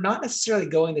 but we're not necessarily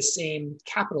going the same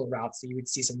capital routes that you would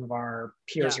see some of our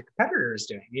peers or competitors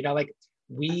doing. Like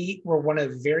we were one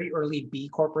of very early B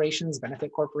corporations,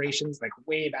 benefit corporations, like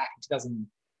way back in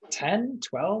 2010,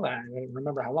 12. I don't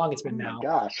remember how long it's been now.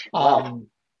 Gosh. Wow.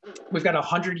 We've got a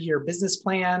 100-year business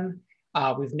plan.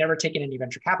 We've never taken any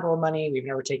venture capital money. We've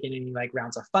never taken any like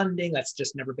rounds of funding. That's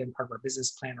just never been part of our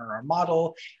business plan or our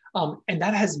model. And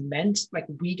that has meant like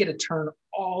we get to turn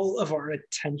all of our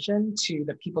attention to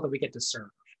the people that we get to serve.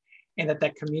 And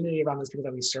that community around those people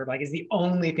that we serve like is the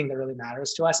only thing that really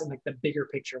matters to us, and like the bigger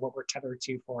picture of what we're tethered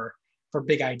to for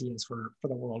big ideas for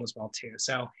the world as well too.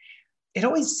 So it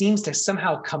always seems to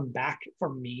somehow come back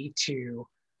for me to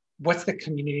what's the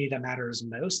community that matters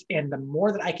most. And the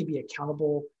more that I can be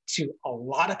accountable to a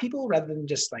lot of people rather than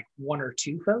just like one or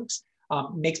two folks,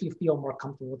 makes me feel more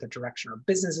comfortable with the direction our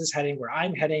business is heading, where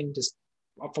I'm heading, just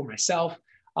for myself.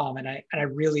 And I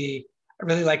really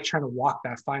like trying to walk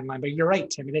that fine line. But you're right,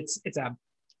 Tim. And it's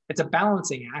a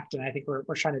balancing act, and I think we're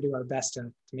trying to do our best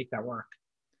to make that work.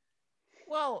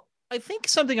 Well, I think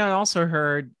something I also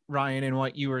heard, Ryan, in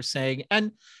what you were saying,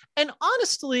 and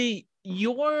honestly,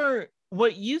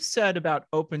 what you said about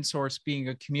open source being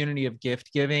a community of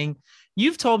gift giving,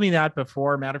 you've told me that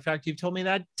before. Matter of fact, you've told me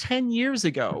that 10 years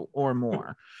ago or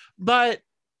more. But,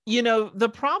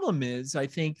 the problem is, I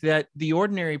think that the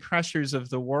ordinary pressures of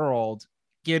the world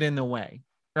get in the way,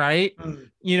 right?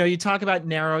 You talk about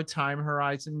narrow time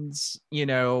horizons,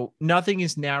 nothing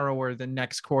is narrower than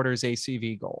next quarter's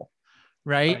ACV goal,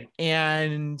 right?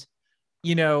 And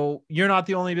you're not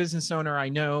the only business owner I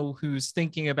know who's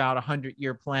thinking about a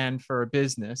 100-year plan for a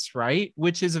business, right?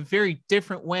 Which is a very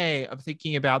different way of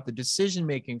thinking about the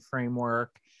decision-making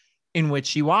framework in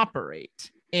which you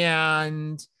operate.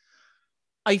 And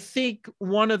I think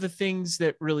one of the things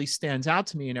that really stands out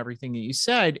to me in everything that you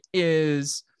said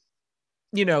is,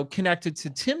 connected to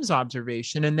Tim's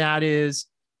observation, and that is,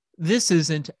 this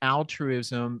isn't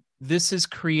altruism. This is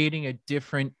creating a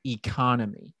different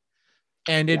economy.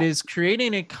 And it is creating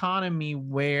an economy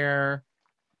where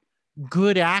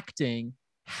good acting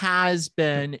has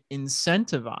been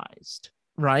incentivized,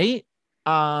 right?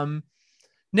 Now,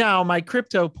 my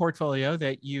crypto portfolio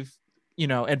that you've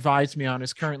advised me on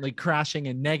is currently crashing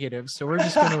in negative, so we're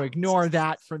just going to ignore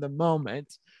that for the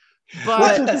moment.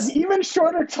 But which is an even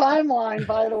shorter timeline,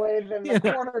 by the way, than the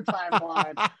corner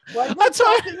timeline. Like we're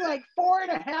talking like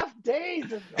 4.5 days.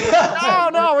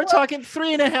 No, we're talking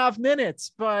 3.5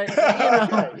 minutes. But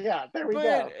okay, yeah, there we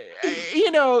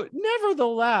go.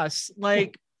 Nevertheless,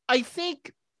 like I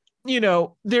think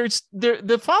there's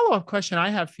the follow-up question I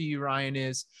have for you, Ryan,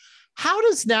 is how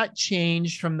does that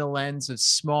change from the lens of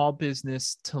small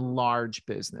business to large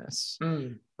business?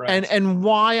 Right. And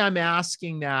why I'm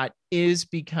asking that is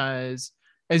because,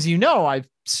 as you know, I've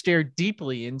stared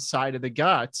deeply inside of the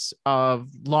guts of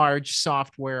large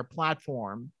software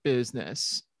platform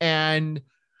business. And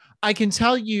I can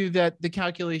tell you that the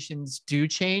calculations do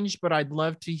change, but I'd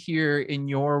love to hear in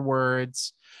your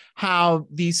words how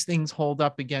these things hold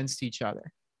up against each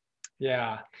other.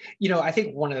 Yeah. I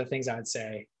think one of the things I would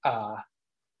say,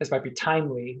 this might be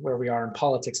timely where we are in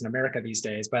politics in America these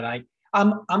days, but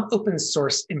I'm open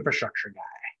source infrastructure guy.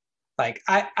 Like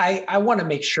I want to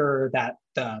make sure that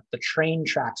the train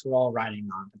tracks we're all riding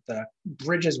on, that the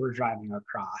bridges we're driving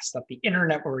across, that the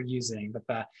internet we're using, that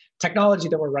the technology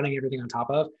that we're running everything on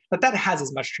top of, that has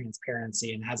as much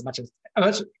transparency and has as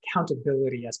much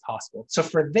accountability as possible. So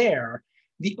for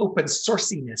the open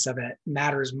sourciness of it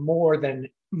matters more than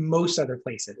most other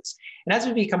places. And as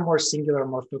we become more singular,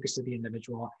 more focused to the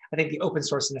individual, I think the open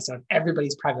sourciness of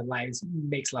everybody's private lives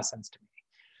makes less sense to me.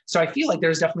 So I feel like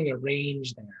there's definitely a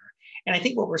range there. And I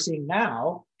think what we're seeing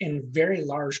now in very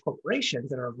large corporations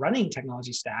that are running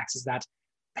technology stacks is that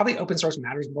probably open source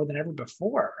matters more than ever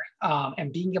before.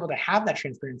 And being able to have that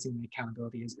transparency and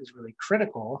accountability is really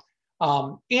critical.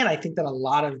 And I think that a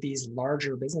lot of these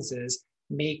larger businesses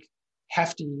make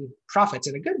hefty profits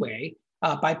in a good way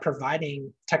by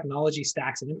providing technology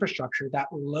stacks and infrastructure that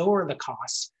lower the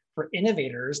costs for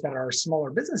innovators that are smaller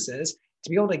businesses to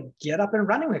be able to get up and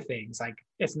running with things. Like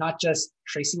it's not just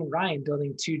Tracy and Ryan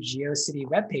building 2 GeoCity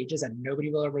web pages that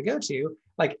nobody will ever go to.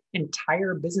 Like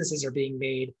entire businesses are being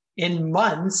made in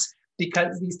months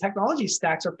because these technology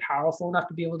stacks are powerful enough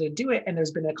to be able to do it. And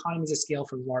there's been economies of scale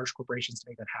for large corporations to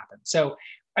make that happen. So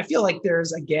I feel like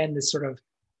there's, again, this sort of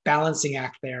balancing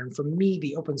act there. And for me,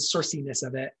 the open sourciness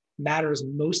of it matters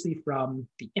mostly from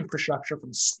the infrastructure,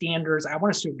 from standards. I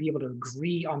want us to be able to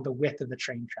agree on the width of the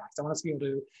train tracks. I want us to be able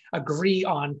to agree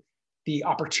on the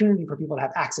opportunity for people to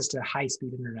have access to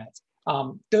high-speed internet.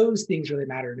 Those things really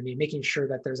matter to me. Making sure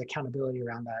that there's accountability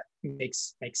around that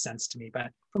makes sense to me. But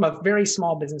from a very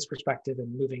small business perspective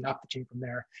and moving up the chain from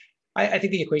there, I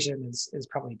think the equation is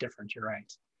probably different. You're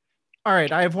right. All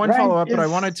right, I have one follow-up, but I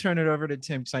want to turn it over to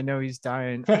Tim because I know he's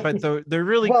dying. But the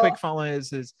really quick follow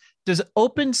is does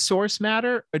open source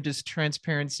matter or does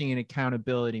transparency and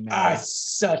accountability matter?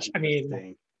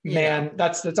 Man,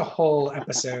 that's a whole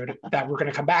episode that we're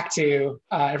going to come back to.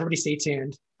 Everybody stay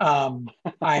tuned.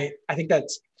 I think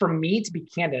that's, for me, to be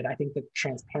candid, I think the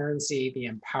transparency, the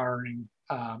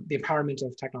empowerment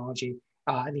of technology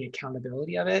and the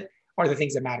accountability of it are the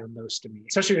things that matter most to me,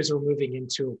 especially as we're moving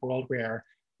into a world where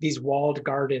these walled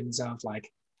gardens of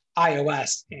like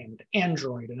iOS and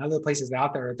Android and other places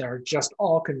out there that are just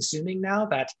all consuming now,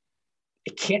 that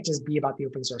it can't just be about the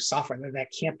open source software. That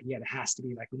can't be it. It has to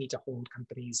be like, we need to hold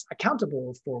companies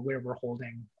accountable for where we're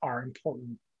holding our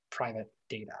important private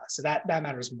data. So that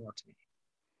matters more to me.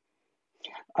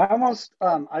 I almost,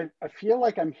 I feel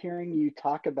like I'm hearing you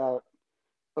talk about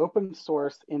open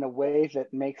source in a way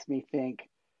that makes me think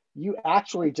you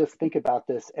actually just think about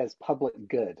this as public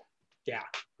good. Yeah.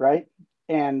 Right.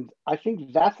 And I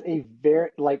think that's a very,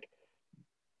 like,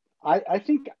 I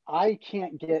think I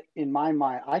can't get in my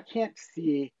mind, I can't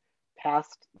see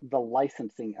past the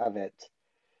licensing of it.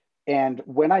 And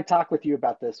when I talk with you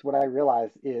about this, what I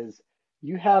realize is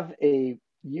you have a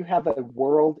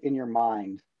world in your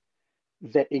mind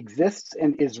that exists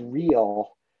and is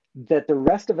real that the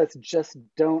rest of us just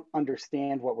don't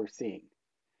understand what we're seeing.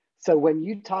 So when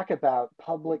you talk about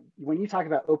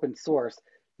open source,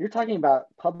 you're talking about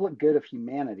public good of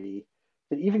humanity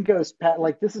that even goes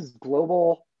like this is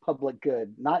global public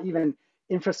good, not even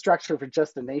infrastructure for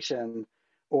just a nation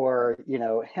or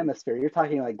hemisphere. You're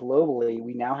talking like globally,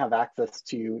 we now have access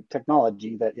to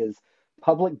technology that is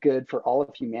public good for all of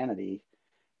humanity,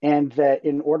 and that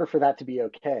in order for that to be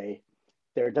okay,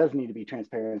 there does need to be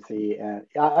transparency. And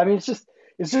I mean, it's just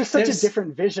such a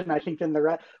different vision, I think, than the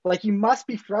rest. Like, you must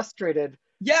be frustrated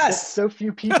that so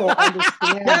few people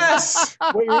understand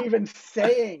what you're even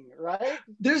saying, right?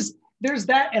 There's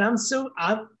that, and I'm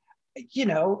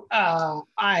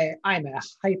a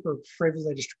hyper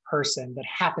privileged person that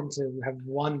happened to have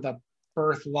won the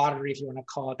birth lottery, if you want to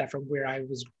call it that, from where I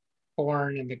was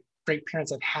born and the great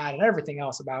parents I've had and everything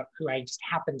else about who I just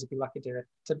happened to be lucky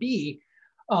to be.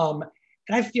 And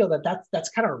I feel that's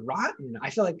kind of rotten. I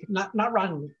feel like not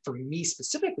rotten for me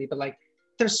specifically, but like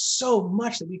there's so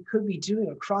much that we could be doing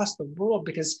across the world,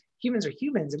 because humans are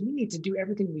humans and we need to do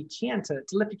everything we can to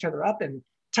lift each other up. And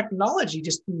technology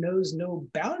just knows no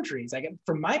boundaries. Like,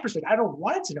 from my perspective, I don't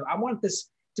want it to know. I want this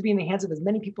to be in the hands of as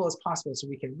many people as possible so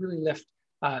we can really lift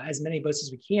as many boats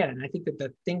as we can. And I think that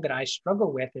the thing that I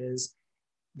struggle with is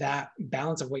that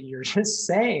balance of what you're just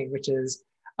saying, which is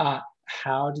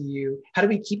how do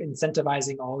we keep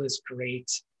incentivizing all this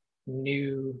great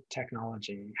new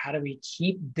technology? How do we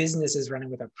keep businesses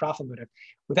running with a profit motive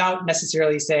without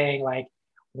necessarily saying, like,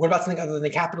 what about something other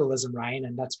than capitalism, Ryan?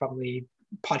 And that's probably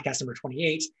podcast number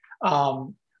 28.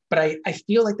 But I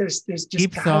feel like there's just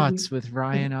deep thoughts with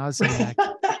Ryan Osmek.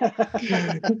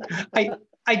 I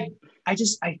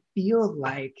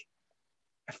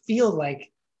feel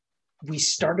like we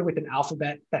started with an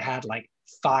alphabet that had like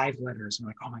 5 letters. And we're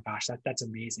like, oh my gosh, that's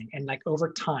amazing. And like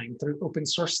over time, through open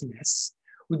sourceness,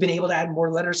 we've been able to add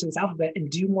more letters to this alphabet and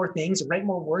do more things and write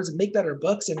more words and make better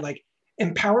books and like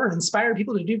empower and inspire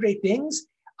people to do great things.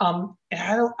 And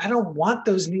I don't want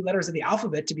those new letters of the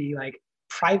alphabet to be like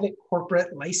private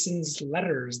corporate licensed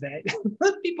letters that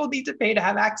people need to pay to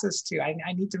have access to.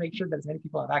 I need to make sure that as many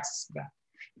people have access to that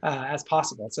as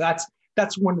possible. So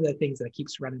that's one of the things that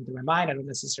keeps running through my mind. I don't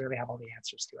necessarily have all the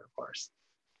answers to it, of course.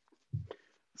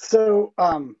 So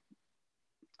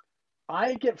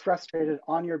I get frustrated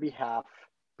on your behalf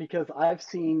because I've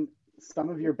seen some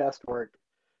of your best work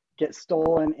get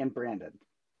stolen and branded.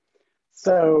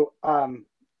 So, and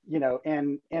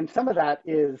some of that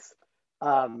is,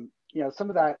 some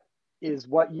of that is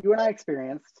what you and I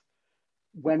experienced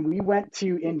when we went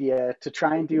to India to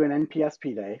try and do an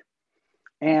NPSP day.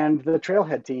 And the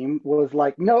Trailhead team was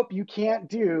like, nope, you can't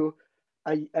do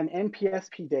an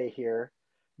NPSP day here.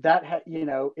 That,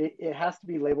 it has to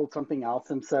be labeled something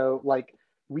else. And so, like,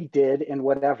 we did, and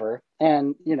whatever.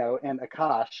 And, and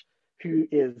Akash, who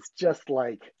is just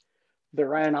like the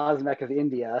Ryan Osmek of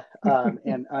India,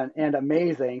 and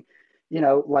amazing,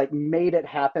 like, made it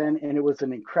happen. And it was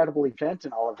an incredible event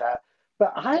and all of that.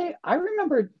 But I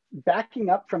remember backing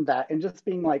up from that and just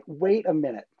being like, wait a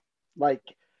minute, like,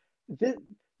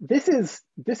 this is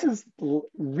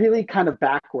really kind of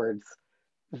backwards,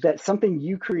 that something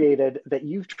you created, that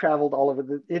you've traveled all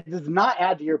over, it does not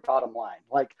add to your bottom line.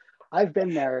 Like, I've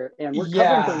been there, and we're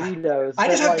covering burritos. I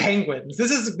just have penguins.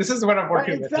 This is what I'm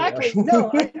working with. Exactly.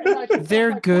 No,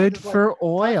 they're good for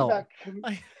oil.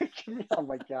 Oh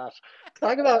my gosh.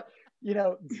 Talk about,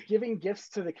 giving gifts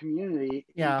to the community.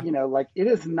 Yeah. Like, it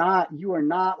is not, you are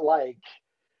not like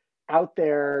out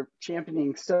there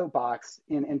championing soapbox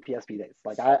in NPSP days.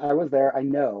 Like, I was there. I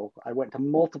know. I went to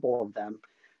multiple of them.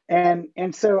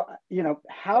 And so,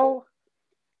 how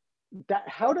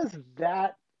does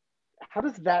that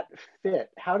fit?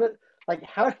 How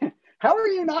are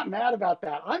you not mad about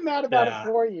that? I'm mad about it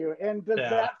for you. And does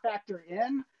that factor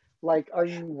in? Like, are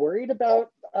you worried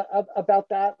about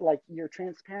that? Like, you're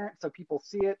transparent so people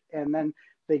see it and then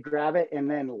they grab it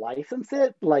and then license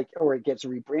it, like, or it gets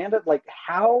rebranded. Like,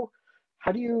 how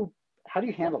do you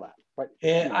handle that?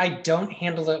 I don't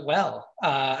handle it well.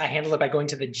 I handle it by going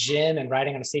to the gym and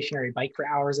riding on a stationary bike for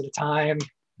hours at a time.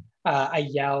 I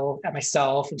yell at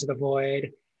myself into the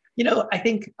void. I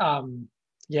think,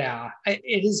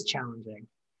 it is challenging.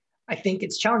 I think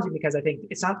it's challenging because I think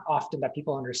it's not often that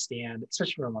people understand,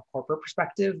 especially from a corporate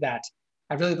perspective, that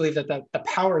I really believe that the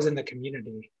power is in the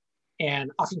community.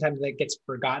 And oftentimes that gets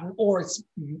forgotten, or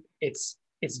it's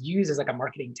used as like a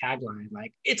marketing tagline,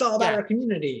 like, it's all about our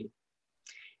community.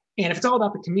 And if it's all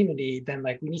about the community, then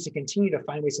like we need to continue to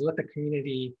find ways to let the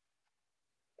community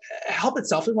help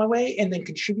itself in one way and then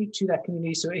contribute to that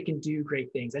community so it can do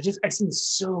great things. I've seen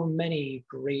so many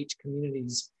great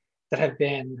communities that have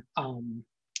been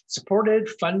supported,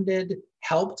 funded,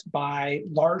 helped by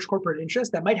large corporate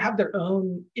interests that might have their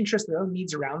own interests, their own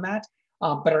needs around that,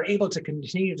 but are able to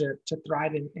continue to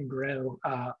thrive and grow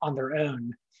on their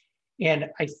own. And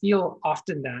I feel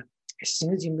often that as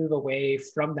soon as you move away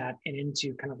from that and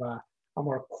into kind of a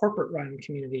more corporate run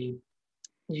community,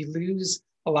 you lose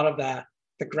a lot of the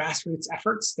grassroots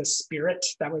efforts, the spirit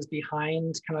that was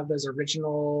behind kind of those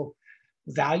original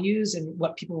values and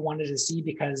what people wanted to see,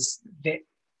 because they,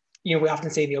 we often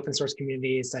say in the open source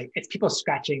community, it's like, it's people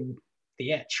scratching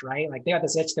the itch, right? Like they have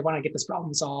this itch, they want to get this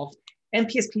problem solved.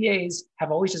 NPSPAs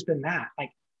have always just been that. Like,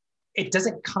 it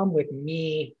doesn't come with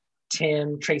me,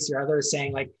 Tim, Tracy, or others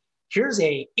saying like, here's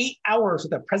 8 hours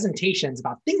worth of presentations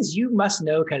about things you must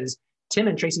know because Tim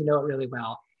and Tracy know it really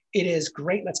well. It is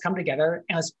great. Let's come together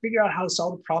and let's figure out how to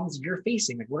solve the problems you're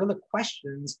facing. Like, what are the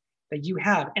questions that you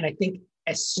have? And I think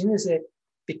as soon as it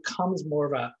becomes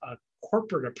more of a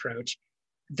corporate approach,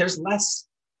 there's less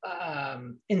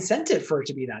incentive for it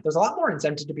to be that. There's a lot more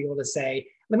incentive to be able to say,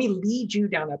 let me lead you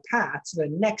down a path. So the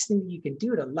next thing that you can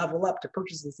do to level up, to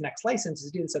purchase this next license,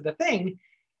 is do this other thing,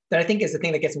 that I think is the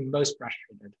thing that gets me most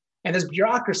frustrated. And there's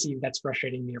bureaucracy that's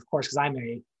frustrating me, of course, because I'm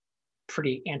a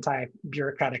pretty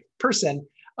anti-bureaucratic person.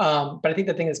 But I think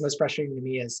the thing that's most frustrating to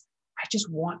me is I just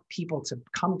want people to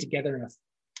come together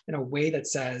in a way that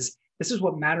says, this is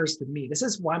what matters to me. This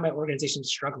is why my organization is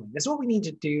struggling. This is what we need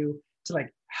to do to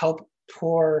like help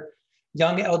poor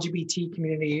young LGBT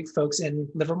community folks in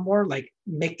Livermore, like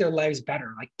make their lives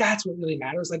better. Like, that's what really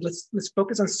matters. Like, let's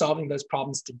focus on solving those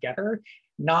problems together,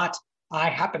 not I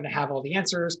happen to have all the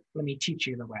answers, let me teach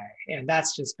you the way. And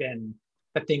that's just been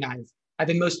the thing I've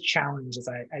been most challenged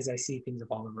as I see things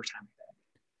evolve over time.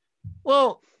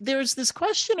 Well, there's this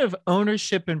question of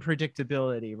ownership and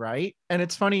predictability, right? And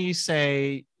it's funny you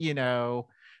say,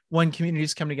 when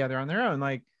communities come together on their own,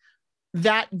 like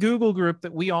that Google group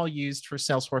that we all used for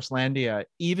Salesforce Landia,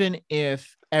 even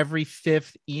if every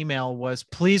 5th email was,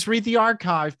 please read the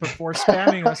archive before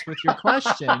spamming us with your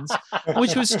questions,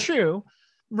 which was true,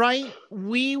 right?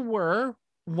 We were,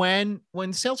 when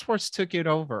Salesforce took it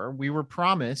over, we were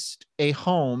promised a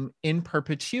home in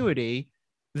perpetuity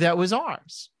that was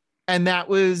ours. And that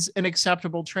was an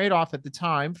acceptable trade-off at the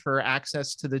time for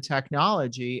access to the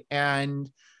technology. And,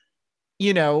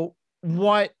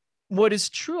 what is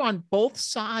true on both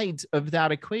sides of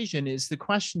that equation is the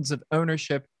questions of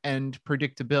ownership and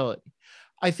predictability.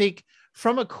 I think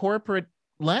from a corporate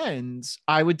lens,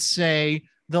 I would say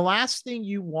the last thing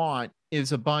you want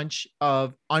is a bunch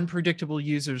of unpredictable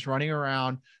users running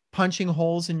around punching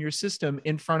holes in your system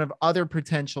in front of other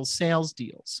potential sales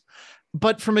deals.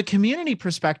 But from a community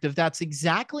perspective, that's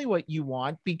exactly what you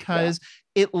want, because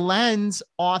it lends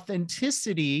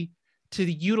authenticity to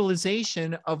the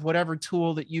utilization of whatever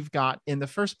tool that you've got in the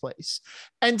first place.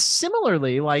 And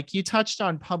similarly, like you touched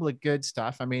on public good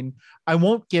stuff. I mean, I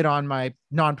won't get on my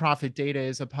nonprofit data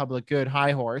as a public good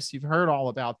high horse. You've heard all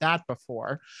about that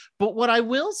before. But what I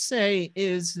will say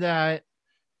is that,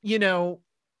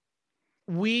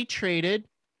 we traded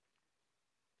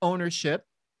ownership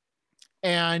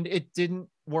and it didn't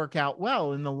work out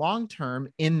well in the long term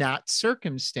in that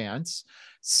circumstance.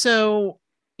 So,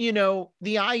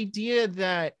 the idea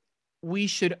that we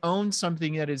should own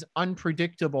something that is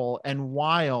unpredictable and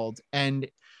wild and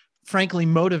frankly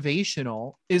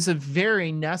motivational is a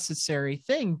very necessary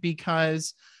thing,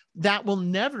 because that will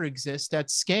never exist at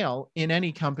scale in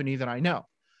any company that I know.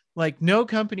 Like, no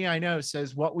company I know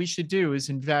says what we should do is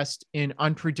invest in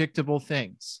unpredictable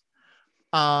things.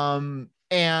 And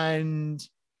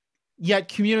yet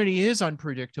community is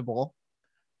unpredictable.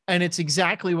 And it's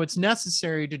exactly what's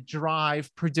necessary to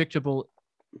drive predictable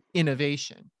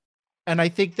innovation. And I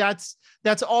think that's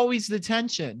always the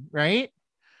tension, right?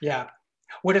 Yeah.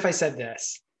 What if I said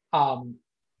this?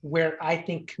 Where I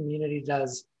think community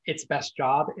does its best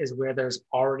job is where there's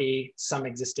already some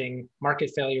existing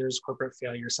market failures, corporate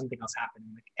failures, something else happening.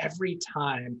 Like, every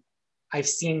time I've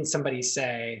seen somebody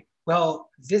say, well,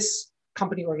 this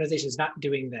company organization is not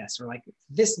doing this, or like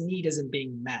this need isn't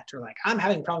being met, or like I'm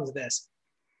having problems with this,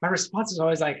 my response is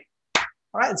always like, all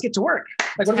right, let's get to work.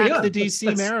 Like, what are we doing? The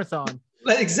DC marathon.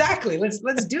 Exactly. Let's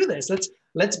do this.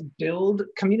 Let's build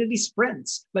community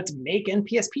sprints. Let's make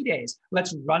NPSP days.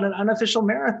 Let's run an unofficial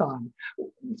marathon.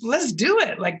 Let's do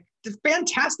it. Like, it's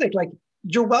fantastic. Like,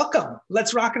 you're welcome.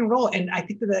 Let's rock and roll. And I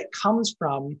think that comes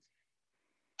from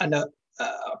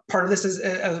part of this is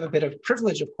a bit of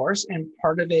privilege, of course, and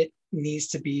part of it needs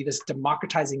to be this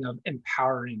democratizing of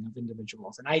empowering of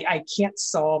individuals. And I can't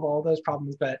solve all those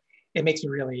problems, but it makes me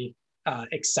really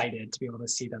excited to be able to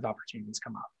see those opportunities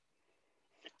come up.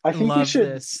 I think Love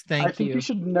this. Thank you. You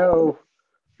should know,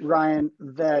 Ryan,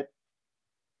 that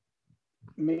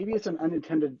maybe it's an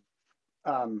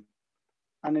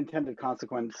unintended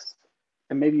consequence,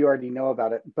 and maybe you already know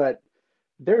about it, but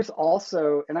there's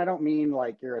also, and I don't mean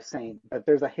like you're a saint, but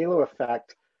there's a halo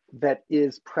effect that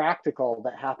is practical,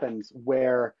 that happens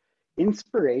where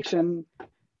inspiration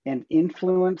and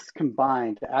influence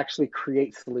combine to actually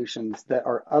create solutions that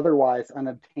are otherwise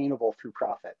unobtainable through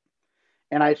profit.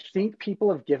 And I think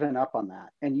people have given up on that,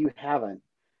 and you haven't.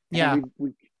 Yeah. And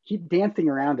we keep dancing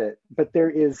around it, but there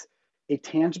is a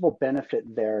tangible benefit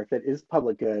there that is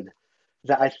public good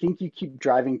that I think you keep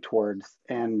driving towards.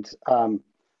 And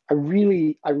I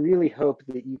really hope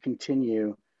that you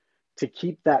continue to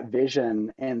keep that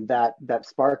vision and that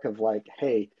spark of like,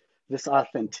 hey, this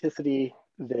authenticity,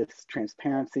 this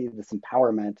transparency, this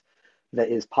empowerment that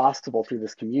is possible through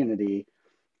this community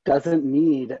doesn't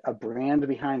need a brand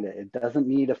behind it. It doesn't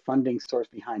need a funding source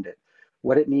behind it.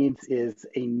 What it needs is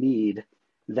a need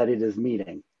that it is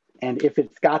meeting. And if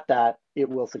it's got that, it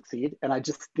will succeed. And I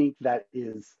just think that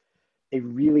is a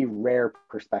really rare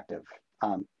perspective.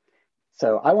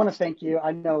 So I want to thank you.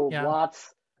 I know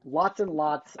lots and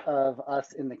lots of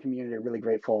us in the community are really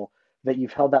grateful that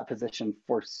you've held that position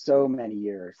for so many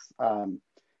years.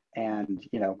 And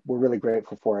we're really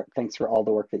grateful for it. Thanks for all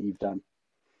the work that you've done.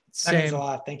 That means a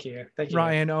lot. Thank you. Thank you,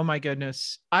 Ryan. Oh my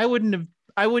goodness. I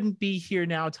wouldn't be here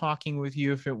now talking with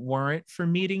you if it weren't for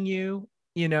meeting you.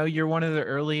 You're one of the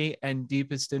early and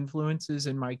deepest influences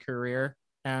in my career.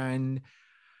 And,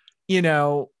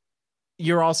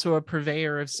 you're also a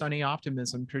purveyor of sunny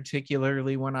optimism,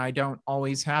 particularly when I don't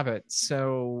always have it.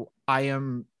 So I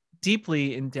am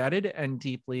deeply indebted and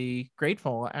deeply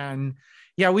grateful. And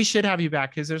yeah, we should have you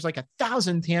back because there's like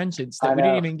 1,000 tangents that we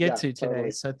didn't even get to today.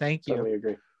 Totally. So thank you. Totally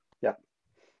agree. Yeah.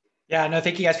 Yeah, no,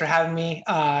 thank you guys for having me.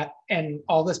 And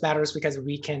all this matters because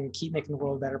we can keep making the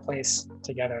world a better place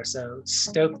together. So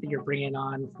stoked that you're bringing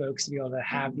on folks to be able to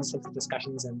have these types of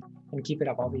discussions and keep it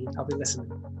up. I'll be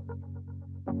listening.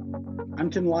 I'm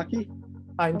Tim Lockey.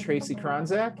 I'm Tracy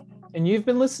Kronzak, and you've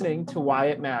been listening to Why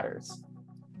It Matters.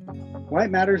 Why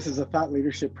It Matters is a thought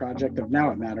leadership project of Now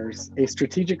It Matters, a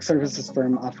strategic services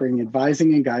firm offering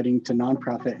advising and guiding to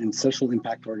nonprofit and social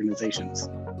impact organizations.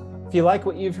 If you like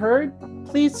what you've heard,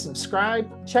 please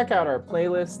subscribe, check out our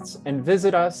playlists, and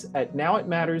visit us at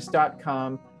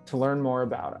nowitmatters.com to learn more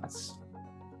about us.